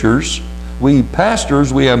preachers, we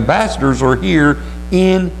pastors, we ambassadors are here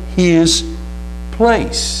in his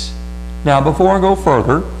place. Now before I go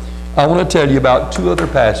further, I want to tell you about two other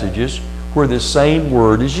passages where this same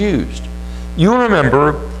word is used. You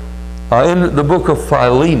remember in the book of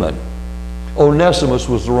Philemon, Onesimus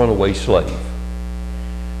was the runaway slave.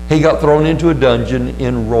 He got thrown into a dungeon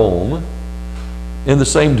in Rome, in the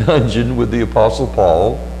same dungeon with the Apostle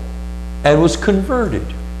Paul, and was converted.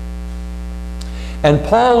 And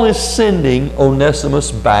Paul is sending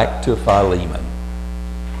Onesimus back to Philemon.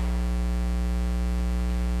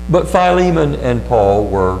 But Philemon and Paul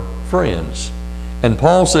were friends. And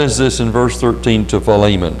Paul says this in verse 13 to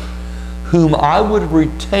Philemon, whom I would have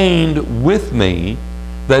retained with me,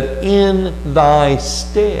 that in thy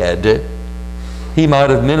stead he might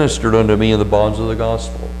have ministered unto me in the bonds of the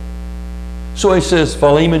gospel. So he says,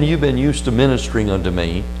 Philemon, you've been used to ministering unto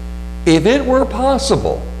me. If it were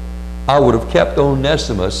possible, I would have kept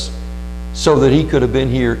Onesimus so that he could have been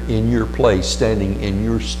here in your place, standing in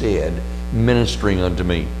your stead, ministering unto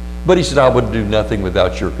me. But he said, I would do nothing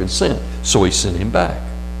without your consent. So he sent him back.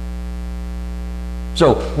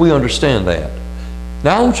 So we understand that.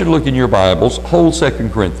 Now I want you to look in your Bibles, whole 2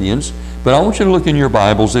 Corinthians, but I want you to look in your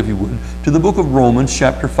Bibles, if you would, to the book of Romans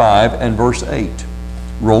chapter 5 and verse 8.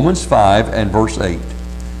 Romans 5 and verse 8.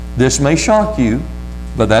 This may shock you,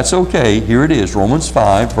 but that's okay. Here it is, Romans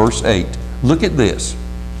 5 verse 8. Look at this.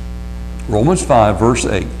 Romans 5 verse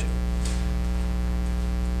 8.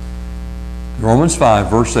 Romans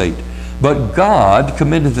 5 verse 8. But God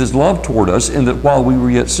commendeth his love toward us, in that while we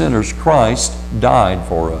were yet sinners, Christ died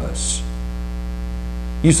for us.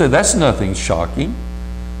 You say, that's nothing shocking.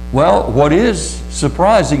 Well, what is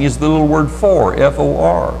surprising is the little word for,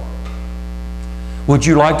 F-O-R. Would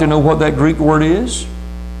you like to know what that Greek word is?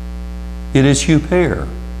 It is huper.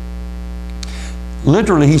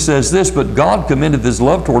 Literally, he says this, but God commendeth his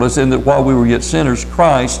love toward us, in that while we were yet sinners,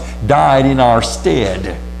 Christ died in our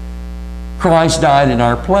stead. Christ died in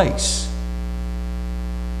our place.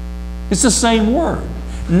 It's the same word.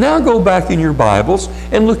 Now go back in your Bibles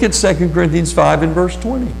and look at 2 Corinthians 5 and verse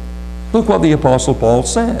 20. Look what the Apostle Paul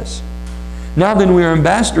says. Now then we are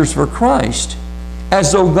ambassadors for Christ,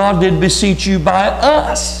 as though God did beseech you by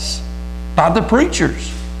us, by the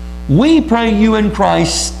preachers. We pray you in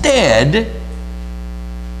Christ's stead,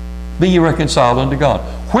 be ye reconciled unto God.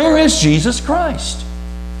 Where is Jesus Christ?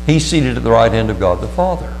 He's seated at the right hand of God the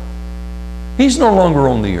Father. He's no longer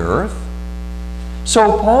on the earth.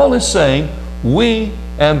 So Paul is saying, we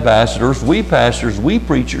ambassadors, we pastors, we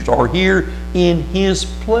preachers are here in his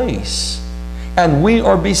place. And we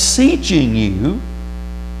are beseeching you,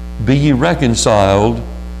 be ye reconciled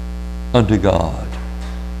unto God.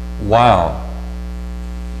 Wow.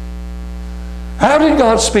 How did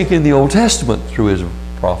God speak in the Old Testament? Through his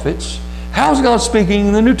prophets. How is God speaking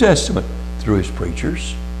in the New Testament? Through his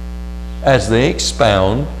preachers, as they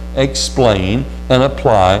expound, explain, and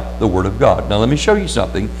apply the Word of God. Now let me show you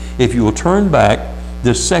something. If you will turn back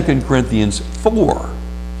to 2 Corinthians 4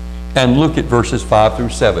 and look at verses 5 through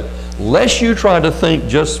 7. Lest you try to think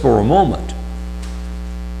just for a moment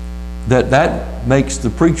that makes the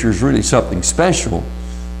preachers really something special,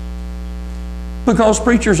 because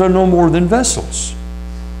preachers are no more than vessels.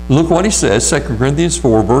 Look what he says, 2 Corinthians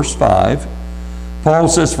 4 verse 5. Paul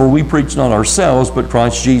says, for we preach not ourselves, but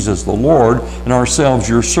Christ Jesus the Lord, and ourselves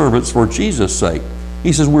your servants for Jesus' sake.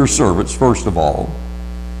 He says we're servants first of all.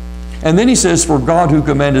 And then he says, for God who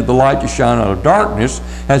commanded the light to shine out of darkness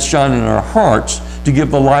has shined in our hearts to give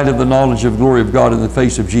the light of the knowledge of the glory of God in the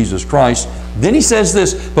face of Jesus Christ. Then he says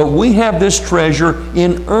this, but we have this treasure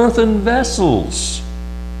in earthen vessels.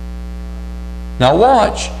 Now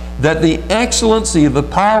watch, that the excellency of the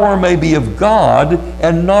power may be of God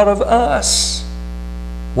and not of us.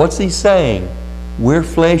 What's he saying? We're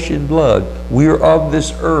flesh and blood. We're of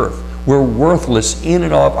this earth. We're worthless in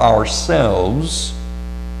and of ourselves.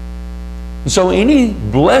 So any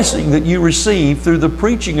blessing that you receive through the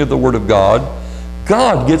preaching of the Word of God,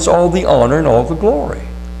 God gets all the honor and all the glory.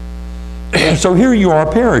 So here you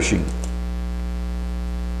are perishing.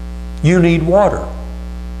 You need water.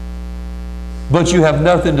 But you have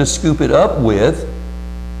nothing to scoop it up with.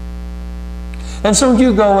 And so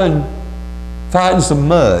you go and find some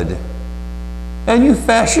mud, and you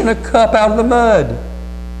fashion a cup out of the mud.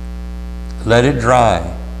 Let it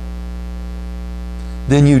dry.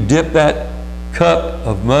 Then you dip that cup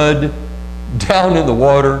of mud down in the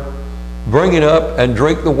water, bring it up and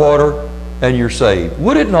drink the water, and you're saved.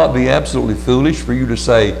 Would it not be absolutely foolish for you to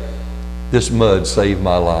say, this mud saved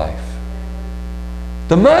my life?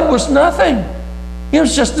 The mud was nothing. It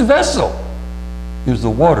was just a vessel. It was the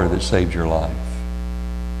water that saved your life.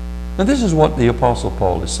 Now this is what the Apostle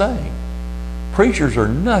Paul is saying. Preachers are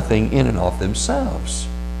nothing in and of themselves.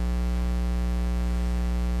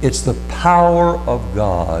 It's the power of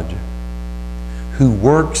God who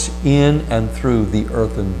works in and through the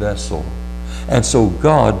earthen vessel. And so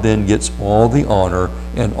God then gets all the honor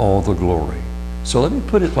and all the glory. So let me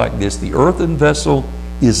put it like this. The earthen vessel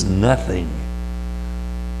is nothing.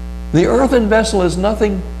 The earthen vessel is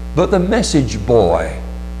nothing but the message boy,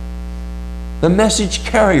 the message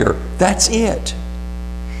carrier. That's it.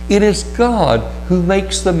 It is God who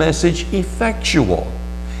makes the message effectual.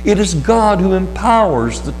 It is God who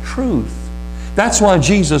empowers the truth. That's why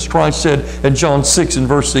Jesus Christ said in John 6 and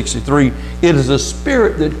verse 63, it is the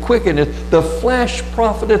Spirit that quickeneth, the flesh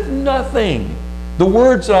profiteth nothing. The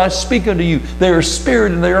words that I speak unto you, they are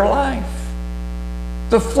spirit and they are life.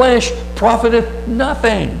 The flesh profiteth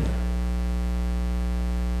nothing.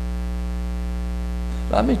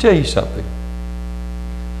 Let me tell you something.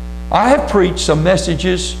 I have preached some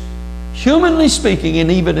messages, humanly speaking, and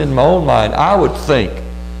even in my own mind, I would think,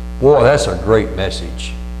 boy, that's a great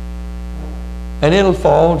message. And it'll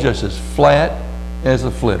fall just as flat as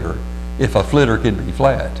a flitter, if a flitter can be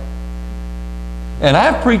flat. And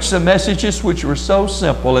I've preached some messages which were so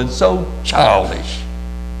simple and so childish,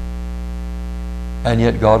 and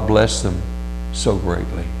yet God blessed them so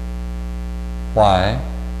greatly. Why?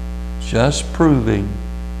 Just proving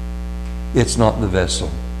it's not the vessel.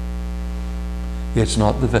 It's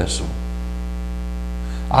not the vessel.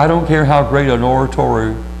 I don't care how great an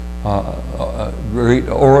orator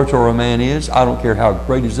a man is. I don't care how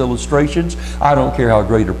great his illustrations. I don't care how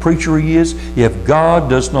great a preacher he is. If God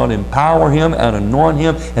does not empower him and anoint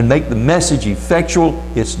him and make the message effectual,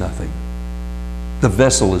 it's nothing. The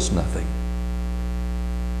vessel is nothing.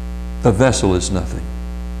 The vessel is nothing.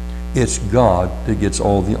 It's God that gets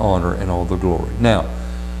all the honor and all the glory. Now,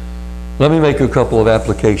 let me make a couple of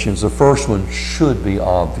applications. The first one should be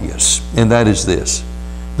obvious, and that is this.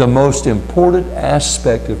 The most important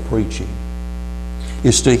aspect of preaching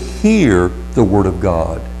is to hear the Word of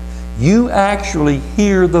God. You actually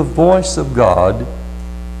hear the voice of God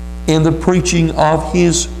in the preaching of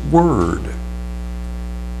His Word.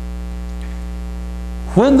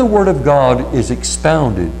 When the Word of God is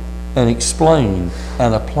expounded and explained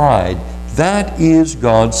and applied, that is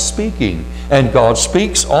God speaking. And God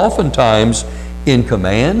speaks oftentimes in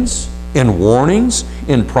commands, in warnings,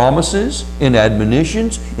 in promises, in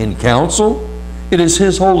admonitions, in counsel. It is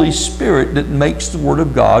His Holy Spirit that makes the Word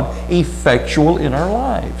of God effectual in our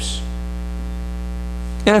lives.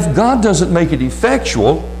 And if God doesn't make it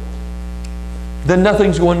effectual, then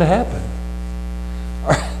nothing's going to happen.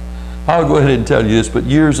 I'll go ahead and tell you this, but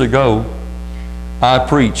years ago, I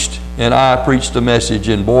preached a message,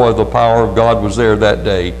 and boy, the power of God was there that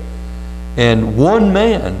day. And one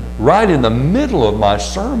man, right in the middle of my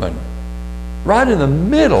sermon,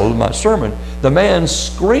 the man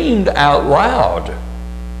screamed out loud.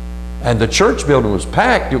 And the church building was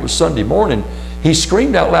packed. It was Sunday morning. He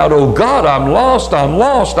screamed out loud, "Oh God, I'm lost, I'm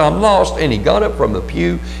lost, I'm lost." And he got up from the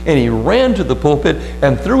pew and he ran to the pulpit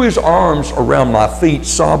and threw his arms around my feet,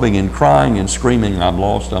 sobbing and crying and screaming, "I'm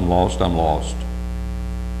lost, I'm lost, I'm lost."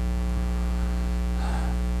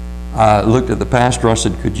 I looked at the pastor. I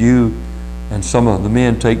said, "Could you and some of the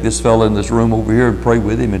men take this fellow in this room over here and pray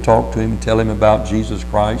with him and talk to him and tell him about Jesus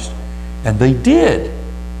Christ?" And they did.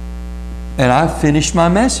 And I finished my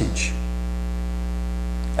message.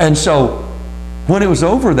 And so when it was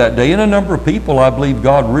over that day, and a number of people I believe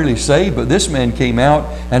God really saved, but this man came out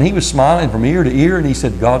and he was smiling from ear to ear and he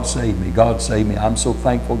said, "God saved me, God saved me. I'm so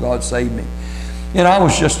thankful God saved me." And I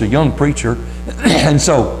was just a young preacher. And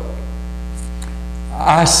so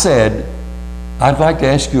I said, "I'd like to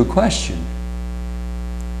ask you a question.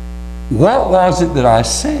 What was it that I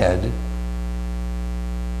said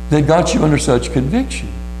that got you under such conviction?"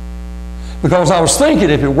 Because I was thinking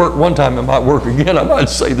if it worked one time, it might work again. I might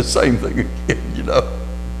say the same thing again, you know.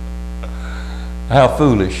 How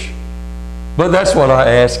foolish. But that's what I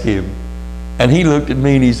asked him. And he looked at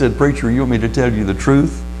me and he said, "Preacher, you want me to tell you the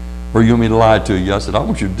truth or you want me to lie to you?" I said, "I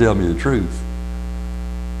want you to tell me the truth."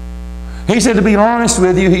 He said, "To be honest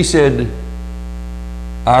with you," he said,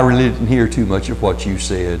 "I really didn't hear too much of what you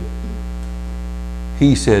said."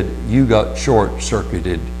 He said, "You got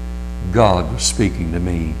short-circuited. God was speaking to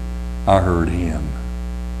me. I heard Him."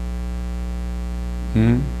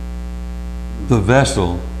 The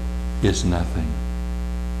vessel is nothing.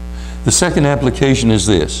 The second application is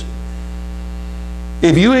this.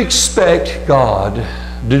 If you expect God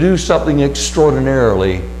to do something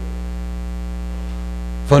extraordinarily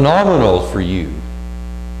phenomenal for you,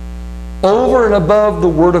 over and above the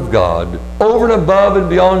Word of God, over and above and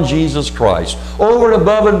beyond Jesus Christ, over and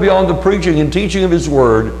above and beyond the preaching and teaching of His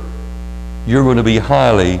Word, you're going to be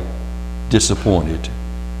highly disappointed.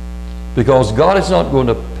 Because God is not going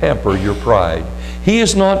to pamper your pride. He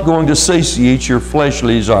is not going to satiate your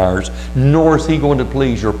fleshly desires, nor is He going to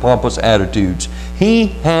please your pompous attitudes. He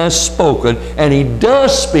has spoken, and He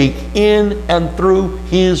does speak in and through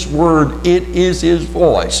His Word. It is His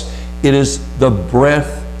voice. It is the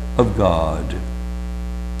breath of God.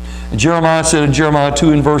 And Jeremiah said in Jeremiah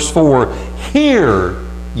 2 and verse 4, "Hear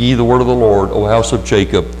ye the word of the Lord, O house of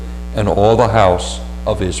Jacob, and all the house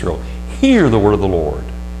of Israel." Hear the word of the Lord.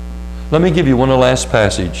 Let me give you one last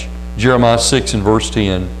passage. Jeremiah 6 and verse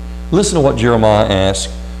 10. Listen to what Jeremiah asks.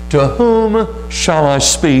 "To whom shall I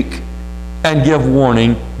speak and give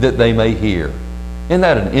warning that they may hear?" Isn't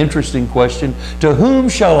that an interesting question? To whom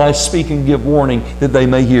shall I speak and give warning that they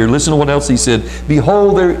may hear? Listen to what else he said.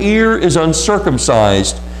 "Behold, their ear is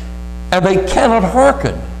uncircumcised, and they cannot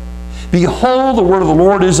hearken. Behold, the word of the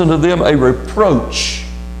Lord is unto them a reproach,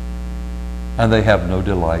 and they have no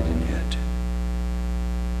delight in it."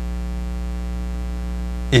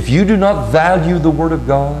 If you do not value the Word of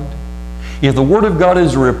God, if the Word of God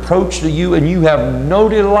is a reproach to you and you have no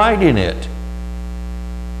delight in it,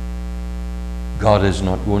 God is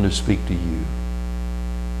not going to speak to you,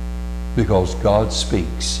 because God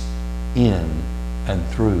speaks in and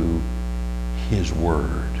through His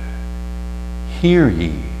Word. Hear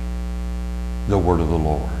ye the word of the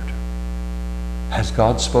Lord. Has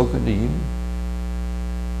God spoken to you?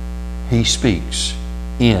 He speaks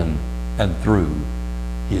in and through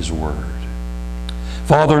His Word.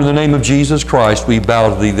 Father, in the name of Jesus Christ, we bow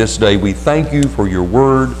to Thee this day. We thank You for Your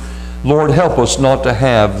Word. Lord, help us not to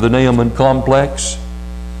have the Naaman complex.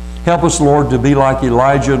 Help us, Lord, to be like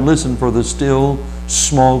Elijah and listen for the still,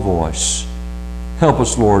 small voice. Help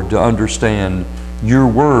us, Lord, to understand Your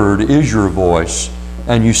Word is Your voice,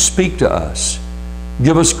 and You speak to us.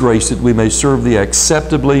 Give us grace that we may serve Thee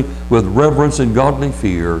acceptably with reverence and godly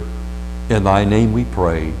fear. In Thy name we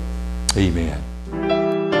pray. Amen.